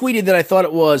was. I tweeted that I thought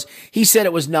it was. He said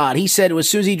it was not. He said as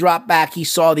soon as he dropped back, he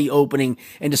saw the opening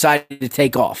and decided to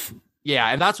take off. Yeah,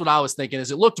 and that's what I was thinking.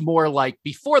 Is it looked more like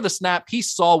before the snap, he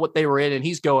saw what they were in, and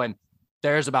he's going,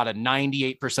 there's about a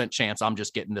 98% chance I'm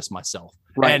just getting this myself.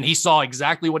 Right. And he saw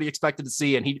exactly what he expected to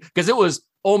see. And because it was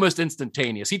almost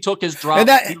instantaneous. He took his drop,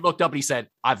 he looked up and he said,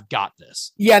 I've got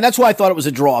this. Yeah, and that's why I thought it was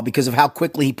a draw, because of how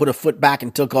quickly he put a foot back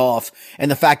and took off,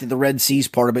 and the fact that the Red Sea's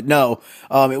part of it. No,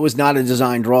 it was not a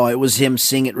design draw. It was him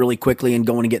seeing it really quickly and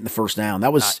going and getting the first down.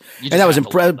 That was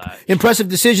impressive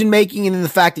decision making, and then the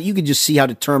fact that you could just see how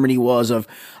determined he was of,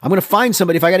 I'm going to find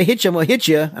somebody. If I got to hit you, I'm going to hit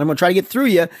you, and I'm going to try to get through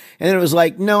you. And then it was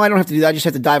like, no, I don't have to do that. I just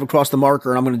have to dive across the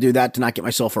marker, and I'm going to do that to not get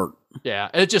myself hurt. Yeah,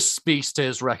 it just speaks to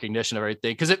his recognition of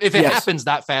everything. Because if it happens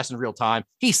that fast in real time,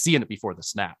 he's seeing it before the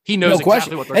snap. He knows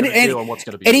exactly what they're going to do and what's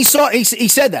going to be. And he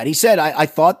said that. He said, I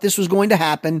thought this was going to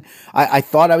happen. I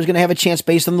thought I was going to have a chance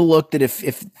based on the look that if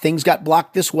things got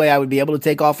blocked this way, I would be able to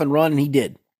take off and run, and he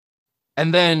did.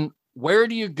 And then where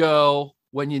do you go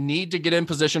when you need to get in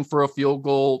position for a field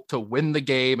goal to win the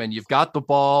game, and you've got the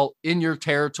ball in your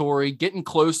territory, getting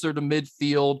closer to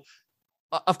midfield?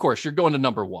 Of course, you're going to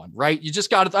number one, right? You just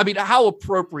got to, I mean, how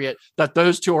appropriate that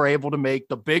those two are able to make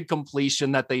the big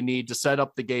completion that they need to set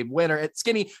up the game winner. It's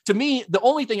Skinny. To me, the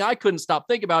only thing I couldn't stop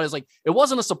thinking about is, like, it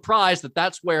wasn't a surprise that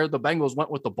that's where the Bengals went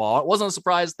with the ball. It wasn't a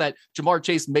surprise that Jamar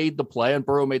Chase made the play and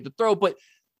Burrow made the throw, but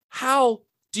how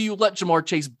do you let Jamar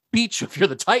Chase beat you if you're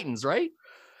the Titans, right?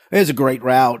 It was a great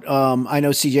route. I know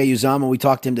CJ Uzomah, we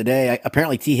talked to him today.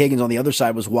 Apparently T. Higgins on the other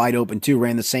side was wide open too,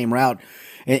 ran the same route.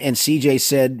 And CJ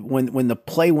said when the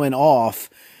play went off,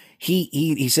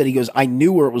 he said, he goes, I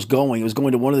knew where it was going. It was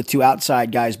going to one of the two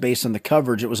outside guys based on the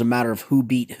coverage. It was a matter of who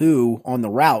beat who on the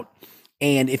route.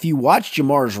 And if you watch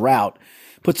Jamar's route,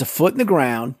 puts a foot in the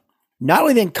ground, not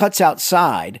only then cuts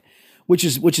outside, which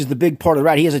is the big part of the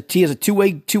route. He has a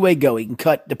two-way go. He can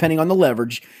cut depending on the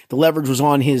leverage. The leverage was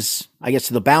on his, I guess,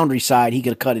 to the boundary side. He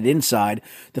could have cut it inside.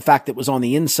 The fact that it was on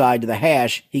the inside to the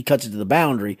hash, he cuts it to the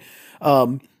boundary.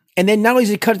 And then not only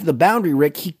does he cut it to the boundary,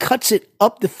 Rick, he cuts it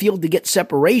up the field to get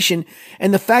separation.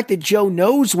 And the fact that Joe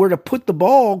knows where to put the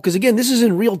ball, because again, this is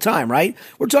in real time, right?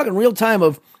 We're talking real time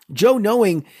of Joe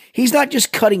knowing he's not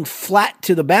just cutting flat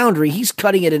to the boundary, he's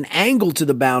cutting at an angle to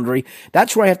the boundary.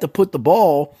 That's where I have to put the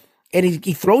ball. And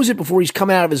he throws it before he's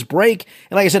coming out of his break.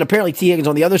 And like I said, apparently T. Higgins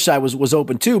on the other side was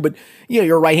open too. But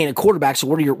you're a right-handed quarterback, so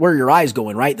where are your eyes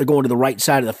going, right? They're going to the right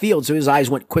side of the field. So his eyes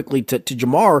went quickly to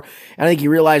Jamar. And I think he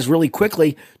realized really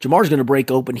quickly, Jamar's going to break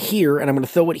open here, and I'm going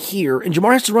to throw it here. And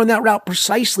Jamar has to run that route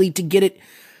precisely to get it.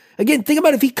 Again, think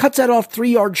about if he cuts that off 3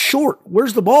 yards short.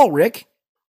 Where's the ball, Rick?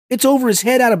 It's over his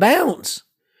head out of bounds.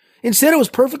 Instead, it was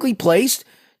perfectly placed.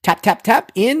 Tap, tap,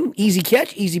 tap, in, easy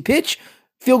catch, easy pitch.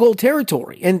 Field goal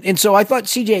territory. And so I thought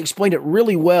CJ explained it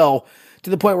really well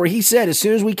to the point where he said, as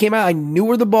soon as we came out, I knew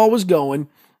where the ball was going,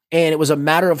 and it was a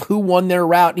matter of who won their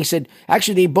route. And he said,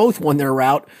 actually, they both won their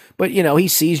route, but, he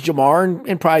sees Jamar,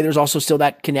 and probably there's also still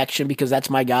that connection because that's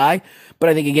my guy. But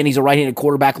I think, again, he's a right-handed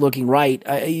quarterback looking right.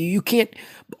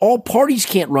 All parties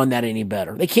can't run that any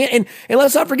better. They can't. And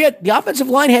let's not forget, the offensive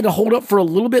line had to hold up for a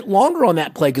little bit longer on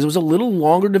that play because it was a little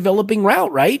longer developing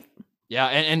route, right? Yeah,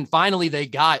 and finally they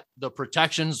got the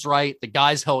protections right. The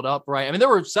guys held up right. I mean, there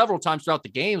were several times throughout the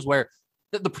games where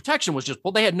the protection was just,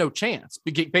 they had no chance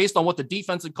based on what the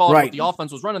defense had called, what the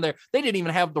offense was running there. They didn't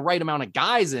even have the right amount of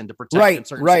guys in to protect in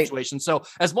certain situations. So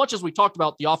as much as we talked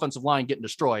about the offensive line getting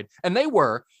destroyed, and there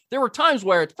were times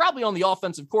where it's probably on the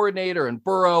offensive coordinator and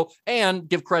Burrow, and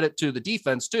give credit to the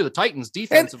defense too. The Titans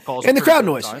defensive calls and the crowd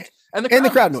noise. And the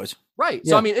crowd noise. Right.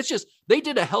 Yeah. So, I mean, it's just, they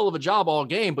did a hell of a job all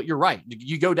game, but you're right.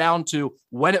 You go down to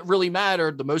when it really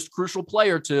mattered, the most crucial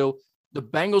player to, the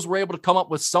Bengals were able to come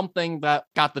up with something that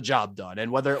got the job done.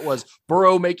 And whether it was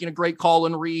Burrow making a great call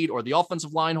and read, or the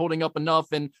offensive line holding up enough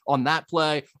on that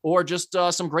play, or just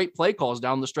some great play calls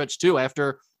down the stretch too,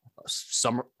 after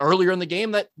some earlier in the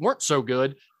game that weren't so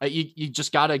good, you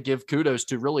just got to give kudos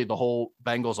to really the whole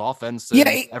Bengals offense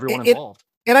and everyone involved.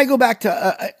 And I go back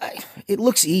to, it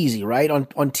looks easy, right? On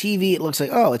TV, it looks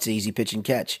like, oh, it's an easy pitch and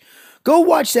catch. Go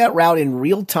watch that route in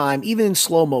real time, even in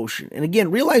slow motion. And again,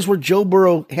 realize where Joe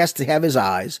Burrow has to have his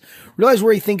eyes. Realize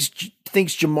where he thinks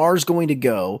Jamar's going to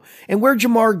go and where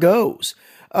Jamar goes.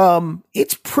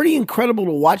 It's pretty incredible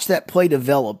to watch that play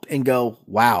develop and go,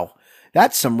 wow,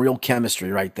 that's some real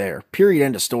chemistry right there. Period.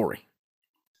 End of story.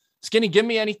 Skinny, give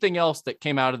me anything else that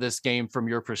came out of this game from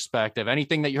your perspective.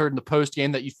 Anything that you heard in the post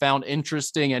game that you found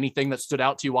interesting, anything that stood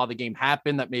out to you while the game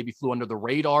happened that maybe flew under the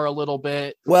radar a little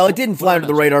bit? Well, it didn't fly under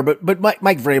the radar, but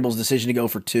Mike Vrabel's decision to go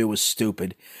for 2 was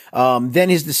stupid. Then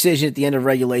his decision at the end of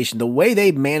regulation, the way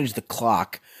they managed the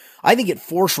clock, I think it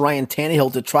forced Ryan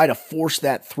Tannehill to try to force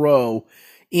that throw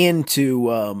into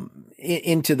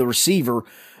the receiver.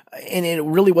 And it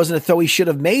really wasn't a throw he should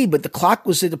have made, but the clock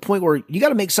was at the point where you got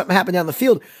to make something happen down the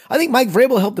field. I think Mike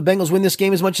Vrabel helped the Bengals win this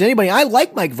game as much as anybody. I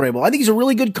like Mike Vrabel. I think he's a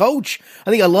really good coach.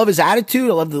 I love his attitude.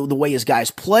 I love the way his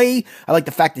guys play. I like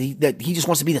the fact that he just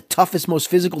wants to be the toughest, most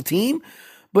physical team.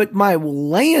 But my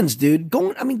lands, dude,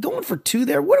 going for 2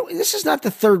 there. This is not the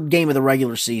 3rd game of the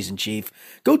regular season, Chief.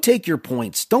 Go take your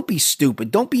points. Don't be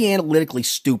stupid. Don't be analytically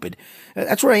stupid.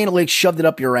 That's where analytics shoved it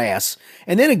up your ass.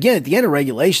 And then again, at the end of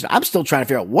regulation, I'm still trying to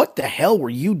figure out what the hell were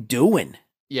you doing?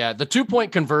 Yeah, the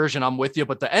 2-point conversion, I'm with you,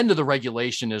 but the end of the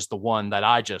regulation is the one that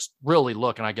I just really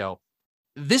look and I go,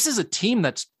 this is a team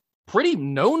that's pretty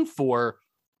known for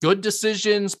good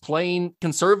decisions, playing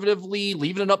conservatively,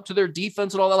 leaving it up to their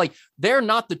defense and all that. Like, they're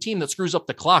not the team that screws up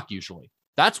the clock usually.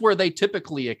 That's where they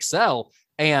typically excel.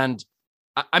 And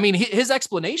I mean, his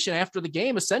explanation after the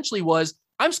game essentially was,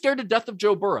 I'm scared to death of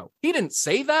Joe Burrow. He didn't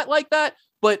say that like that,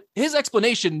 but his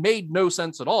explanation made no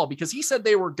sense at all because he said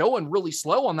they were going really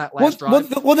slow on that last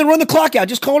drive. Well, then run the clock out.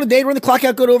 Just call it a day, run the clock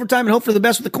out, go to overtime, and hope for the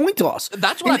best with the coin toss.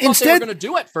 That's what I thought they were going to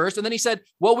do at first. And then he said,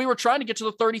 well, we were trying to get to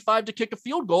the 35 to kick a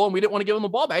field goal, and we didn't want to give him the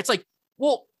ball back. It's like,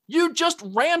 well, you just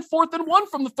ran 4th and 1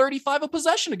 from the 35 of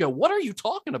possession ago. What are you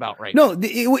talking about right now? No,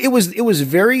 it was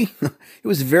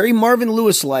very Marvin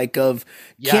Lewis like of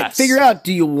can't figure out,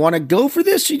 do you want to go for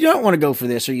this or you don't want to go for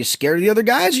this? Are you scared of the other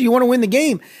guys or you want to win the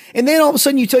game? And then all of a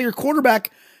sudden you tell your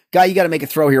quarterback, guy, you got to make a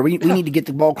throw here. We need to get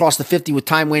the ball across the 50 with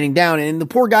time waning down. And the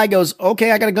poor guy goes,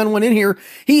 okay, I got to gun one in here.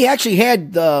 He actually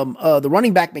had the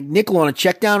running back McNichol on a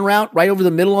check down route right over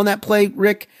the middle on that play,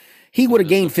 Rick. He would have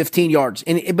gained 15 yards.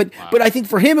 But I think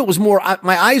for him, it was more,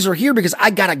 my eyes are here because I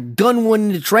got to gun one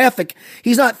into traffic.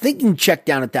 He's not thinking check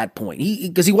down at that point.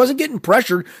 Because he wasn't getting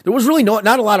pressured. There was really not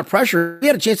a lot of pressure. He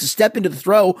had a chance to step into the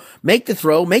throw, make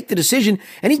the decision,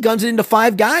 and he guns it into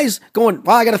 5 guys going,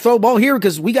 well, I got to throw a ball here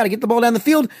because we got to get the ball down the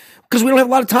field because we don't have a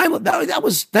lot of time. That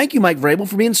was, thank you, Mike Vrabel,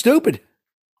 for being stupid.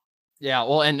 Yeah,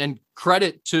 well, and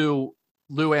credit to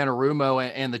Lou Anarumo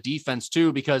and the defense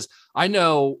too, because I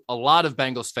know a lot of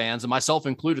Bengals fans and myself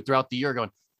included throughout the year going,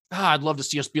 I'd love to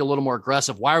see us be a little more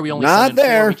aggressive. Why are we only not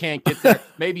there? 4? We can't get there.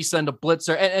 Maybe send a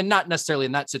blitzer and not necessarily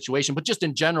in that situation, but just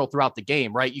in general throughout the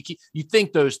game, right? You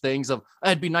think those things of,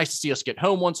 it'd be nice to see us get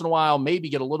home once in a while, maybe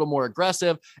get a little more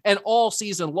aggressive. And all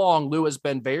season long, Lou has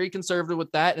been very conservative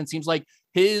with that. And it seems like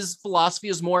his philosophy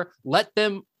is more, let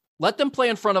them play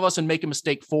in front of us and make a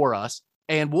mistake for us,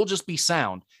 and we'll just be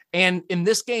sound. And in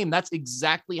this game, that's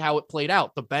exactly how it played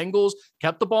out. The Bengals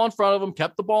kept the ball in front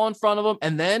of them,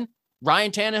 and then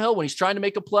Ryan Tannehill, when he's trying to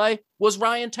make a play, was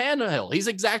Ryan Tannehill. He's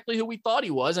exactly who we thought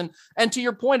he was. And to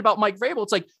your point about Mike Vrabel,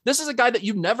 it's like, this is a guy that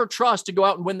you never trust to go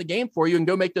out and win the game for you and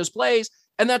go make those plays.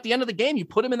 And at the end of the game, you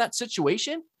put him in that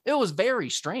situation. It was very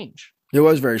strange. It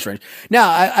was very strange. Now,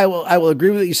 I will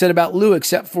agree with what you said about Lou,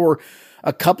 except for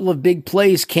a couple of big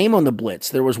plays came on the blitz.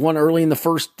 There was one early in the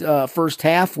first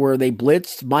half where they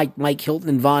blitzed Mike Hilton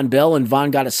and Von Bell, and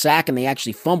Von got a sack, and they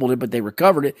actually fumbled it, but they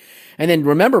recovered it. And then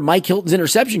remember, Mike Hilton's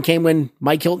interception came when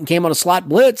Mike Hilton came on a slot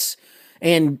blitz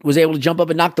and was able to jump up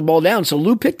and knock the ball down. So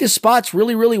Lou picked his spots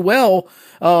really, really well,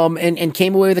 and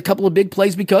came away with a couple of big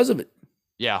plays because of it.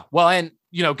 Yeah, well, and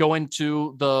going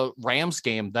to the Rams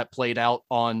game that played out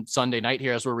on Sunday night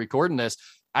here as we're recording this,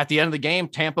 at the end of the game,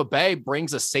 Tampa Bay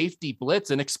brings a safety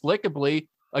blitz inexplicably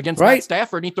against Matt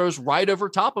Stafford, and he throws right over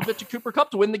top of it to Cooper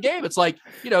Kupp to win the game. It's like,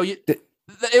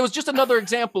 it was just another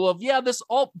example of, this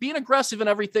all being aggressive and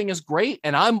everything is great.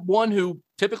 And I'm one who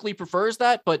typically prefers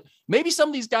that, but maybe some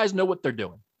of these guys know what they're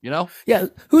doing, Yeah.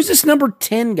 Who's this number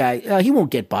 10 guy? He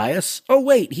won't get by us. Oh,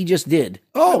 wait, he just did.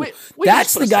 Oh,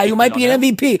 that's the guy who might be an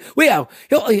MVP.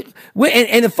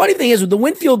 And the funny thing is, the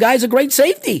Winfield guy's a great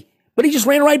safety. But he just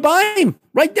ran right by him,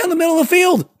 right down the middle of the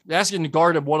field. Asking to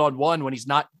guard him one-on-one when he's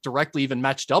not directly even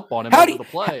matched up on him over the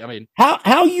play. I mean,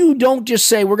 how you don't just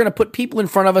say we're going to put people in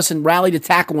front of us and rally to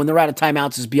tackle when they're out of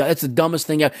timeouts is beyond. That's the dumbest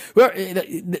thing. I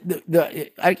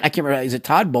can't remember. Is it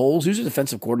Todd Bowles? Who's the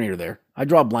defensive coordinator there? I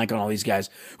draw a blank on all these guys.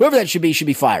 Whoever that should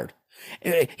be fired.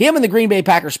 Him and the Green Bay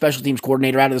Packers special teams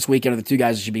coordinator out of this weekend are the 2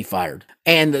 guys that should be fired.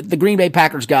 And the Green Bay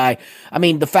Packers guy, I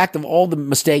mean, the fact of all the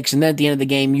mistakes, and then at the end of the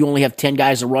game, you only have 10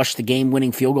 guys to rush the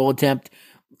game-winning field goal attempt.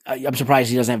 I'm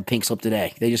surprised he doesn't have a pink slip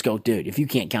today. They just go, dude, if you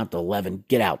can't count to 11,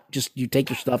 get out. Just you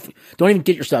take your stuff. Don't even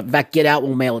get your stuff. In fact, get out.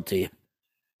 We'll mail it to you.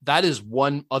 that is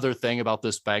one other thing about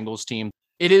this Bengals team.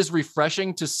 It is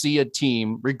refreshing to see a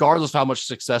team, regardless of how much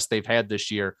success they've had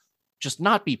this year, just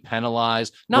not be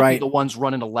penalized, not be the ones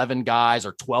running 11 guys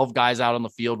or 12 guys out on the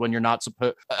field when you're not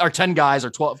supposed, or 10 guys or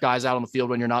 12 guys out on the field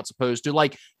when you're not supposed to.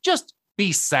 Like, just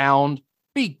be sound,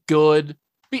 be good,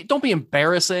 don't be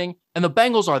embarrassing. And the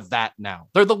Bengals are that now.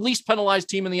 They're the least penalized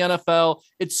team in the NFL.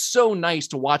 It's so nice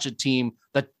to watch a team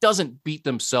that doesn't beat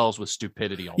themselves with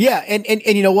stupidity. Yeah, and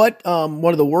you know what?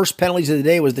 One of the worst penalties of the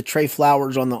day was the Trey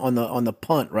Flowers on the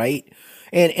punt, right?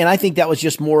 And I think that was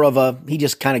just more of he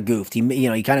just kind of goofed.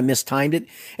 He kind of mistimed it.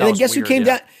 And then guess who came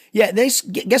down? Yeah,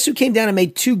 guess who came down and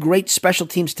made two great special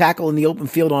teams tackle in the open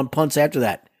field on punts after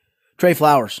that? Trey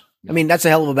Flowers. Yeah. I mean, that's a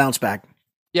hell of a bounce back.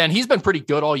 Yeah, and he's been pretty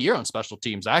good all year on special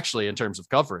teams, actually, in terms of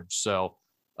coverage. So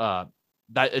that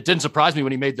it didn't surprise me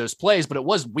when he made those plays, but it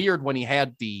was weird when he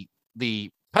had the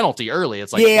penalty early.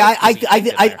 It's like, yeah,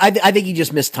 I think he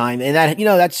just missed time, and that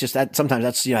that's just that. Sometimes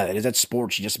that's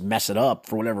sports. You just mess it up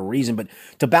for whatever reason. But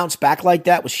to bounce back like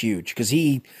that was huge because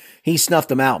he snuffed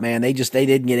them out, man. They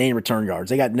didn't get any return yards.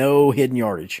 They got no hidden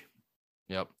yardage.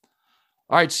 Yep.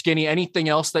 All right, Skinny. Anything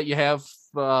else that you have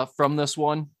from this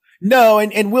one? No,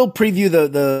 and we'll preview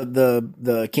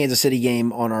the Kansas City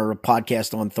game on our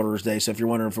podcast on Thursday. So if you're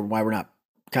wondering why we're not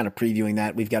kind of previewing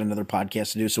that, we've got another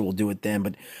podcast to do, so we'll do it then.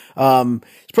 But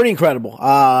it's pretty incredible.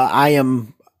 I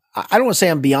don't want to say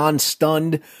I'm beyond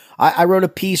stunned. I wrote a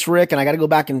piece, Rick, and I got to go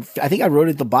back and I think I wrote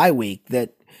it the bye week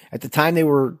that at the time they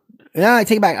were. No, I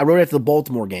take it back. I wrote it after the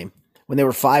Baltimore game when they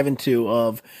were 5-2.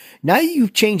 Of now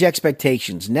you've changed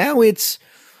expectations. Now it's.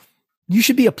 You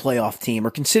should be a playoff team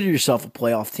or consider yourself a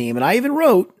playoff team. And I even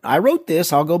wrote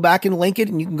this, I'll go back and link it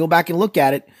and you can go back and look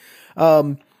at it.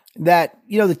 That,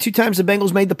 the two times the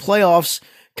Bengals made the playoffs,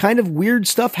 kind of weird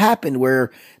stuff happened where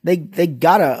they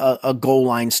got a goal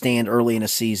line stand early in a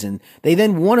season. They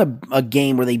then won a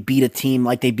game where they beat a team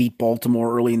like they beat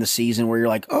Baltimore early in the season where you're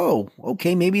like, oh,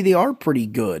 okay, maybe they are pretty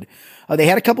good. They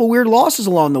had a couple weird losses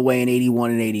along the way in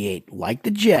 81 and 88, like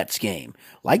the Jets game,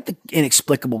 like the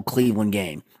inexplicable Cleveland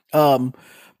game.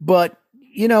 But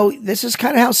this is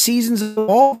kind of how seasons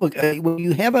evolve. When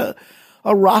you have a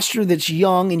roster that's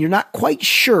young and you're not quite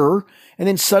sure, and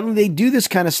then suddenly they do this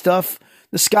kind of stuff,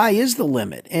 the sky is the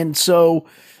limit. And so,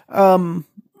 I'm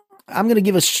going to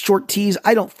give a short tease.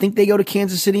 I don't think they go to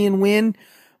Kansas City and win,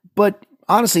 but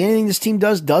honestly, anything this team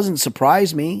does doesn't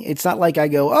surprise me. It's not like I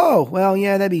go, oh, well,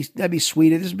 yeah, that'd be sweet.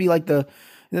 This would be like the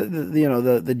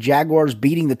Jaguars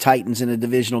beating the Titans in a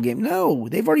divisional game. No,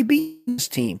 they've already beaten this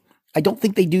team. I don't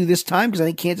think they do this time because I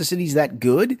think Kansas City's that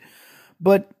good.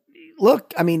 But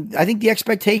look, I mean, I think the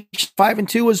expectation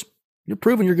 5-2 was you're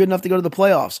proving you're good enough to go to the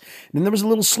playoffs. And then there was a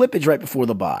little slippage right before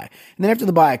the bye. And then after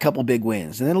the bye, a couple big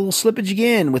wins. And then a little slippage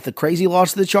again with the crazy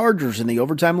loss to the Chargers and the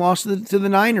overtime loss to the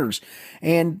Niners.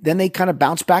 And then they kind of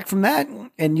bounced back from that.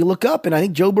 And you look up, and I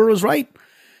think Joe Burrow's right.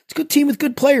 It's a good team with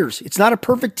good players. It's not a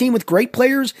perfect team with great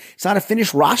players. It's not a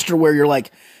finished roster where you're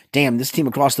like, damn, this team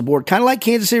across the board. Kind of like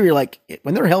Kansas City, you're like,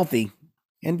 when they're healthy,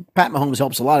 and Pat Mahomes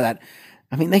helps a lot of that.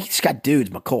 I mean, they just got dudes,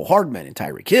 McCole Hardman and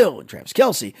Tyreek Hill and Travis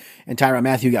Kelce and Tyrann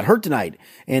Mathieu got hurt tonight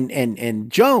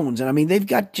and Jones. And I mean, they've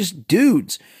got just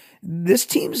dudes. This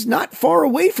team's not far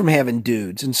away from having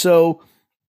dudes. And so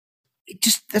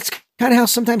that's kind of how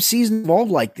sometimes seasons evolve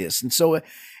like this. And so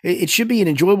it should be an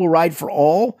enjoyable ride for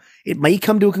all. It may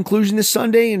come to a conclusion this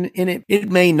Sunday and it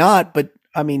may not, but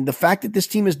I mean, the fact that this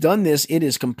team has done this, it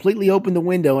has completely opened the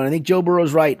window. And I think Joe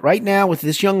Burrow's right. Right now with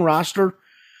this young roster,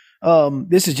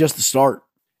 this is just the start.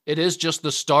 It is just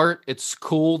the start. It's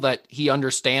cool that he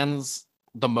understands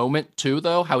the moment too,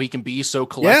 though, how he can be so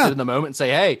collected in the moment and say,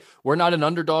 hey, we're not an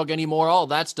underdog anymore. All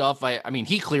that stuff. I mean,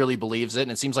 he clearly believes it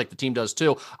and it seems like the team does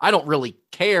too. I don't really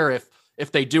care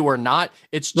if they do or not.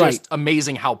 It's just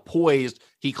amazing how poised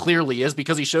he clearly is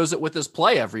because he shows it with his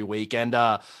play every week. And,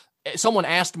 someone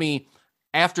asked me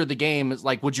after the game, it's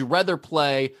like, would you rather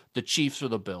play the Chiefs or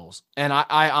the Bills? And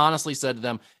I honestly said to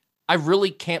them, I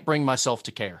really can't bring myself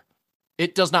to care.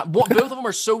 It does not. Both of them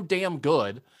are so damn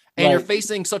good. And you're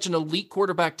facing such an elite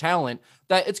quarterback talent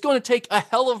that it's going to take a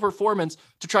hell of a performance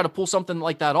to try to pull something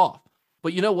like that off.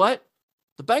 But you know what?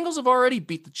 The Bengals have already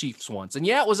beat the Chiefs once. And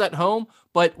yeah, it was at home.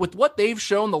 But with what they've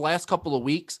shown the last couple of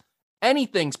weeks,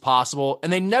 anything's possible.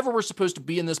 And they never were supposed to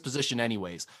be in this position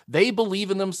anyways. They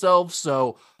believe in themselves.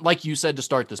 So like you said to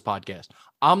start this podcast,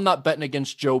 I'm not betting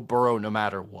against Joe Burrow no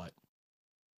matter what.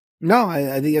 No,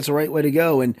 I think that's the right way to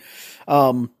go. And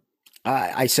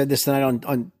I said this tonight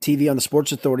on TV on the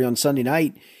Sports Authority on Sunday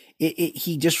night.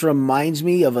 He just reminds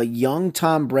me of a young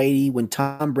Tom Brady when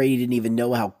Tom Brady didn't even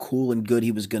know how cool and good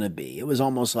he was going to be. It was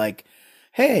almost like,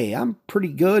 hey, I'm pretty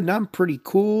good and I'm pretty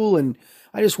cool and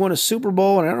I just won a Super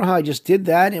Bowl and I don't know how I just did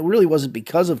that. It really wasn't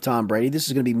because of Tom Brady. This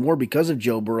is going to be more because of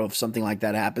Joe Burrow if something like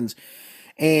that happens.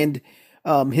 And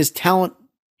his talent,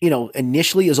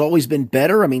 initially has always been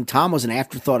better. I mean, Tom was an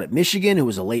afterthought at Michigan, who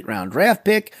was a late round draft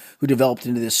pick, who developed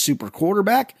into this super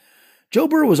quarterback. Joe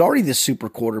Burrow was already this super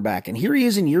quarterback, and here he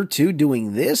is in year 2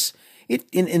 doing this.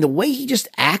 In the way he just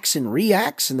acts and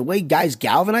reacts and the way guys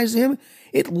galvanize him,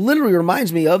 it literally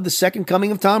reminds me of the second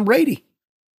coming of Tom Brady.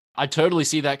 I totally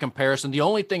see that comparison. The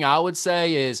only thing I would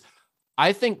say is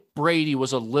I think Brady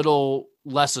was a little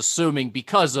less assuming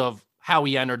because of how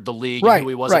he entered the league and who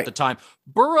he was at the time.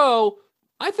 Burrow,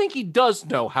 I think he does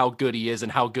know how good he is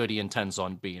and how good he intends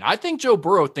on being. I think Joe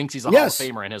Burrow thinks he's a Hall of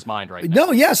Famer in his mind right now.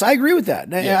 No, yes, I agree with that.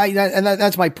 Yeah. And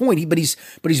that's my point. But he's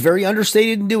very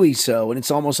understated in doing so. And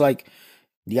it's almost like,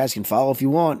 you guys can follow if you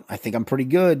want. I think I'm pretty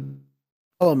good.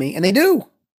 Follow me. And they do.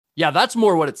 Yeah, that's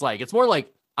more what it's like. It's more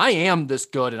like, I am this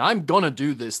good and I'm going to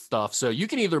do this stuff. So you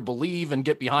can either believe and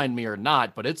get behind me or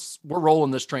not, but we're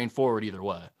rolling this train forward either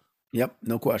way. Yep.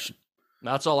 No question.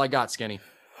 That's all I got, Skinny.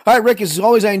 All right, Rick, as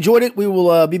always, I enjoyed it. We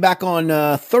will be back on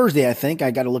Thursday, I think. I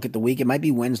got to look at the week. It might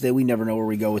be Wednesday. We never know where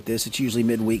we go with this. It's usually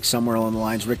midweek, somewhere along the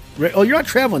lines. Rick, oh, you're not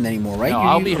traveling anymore, right? No,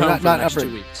 I'll be home for the next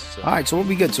 2 weeks. So. All right, so we'll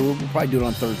be good. So we'll probably do it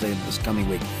on Thursday this coming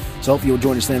week. So hopefully you'll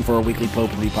join us then for our weekly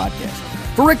Potpourri podcast.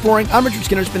 For Rick Boring, I'm Richard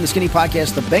Skinner. It's been the Skinny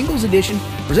Podcast, the Bengals edition,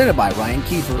 presented by Ryan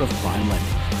Kiefer of Prime Lending.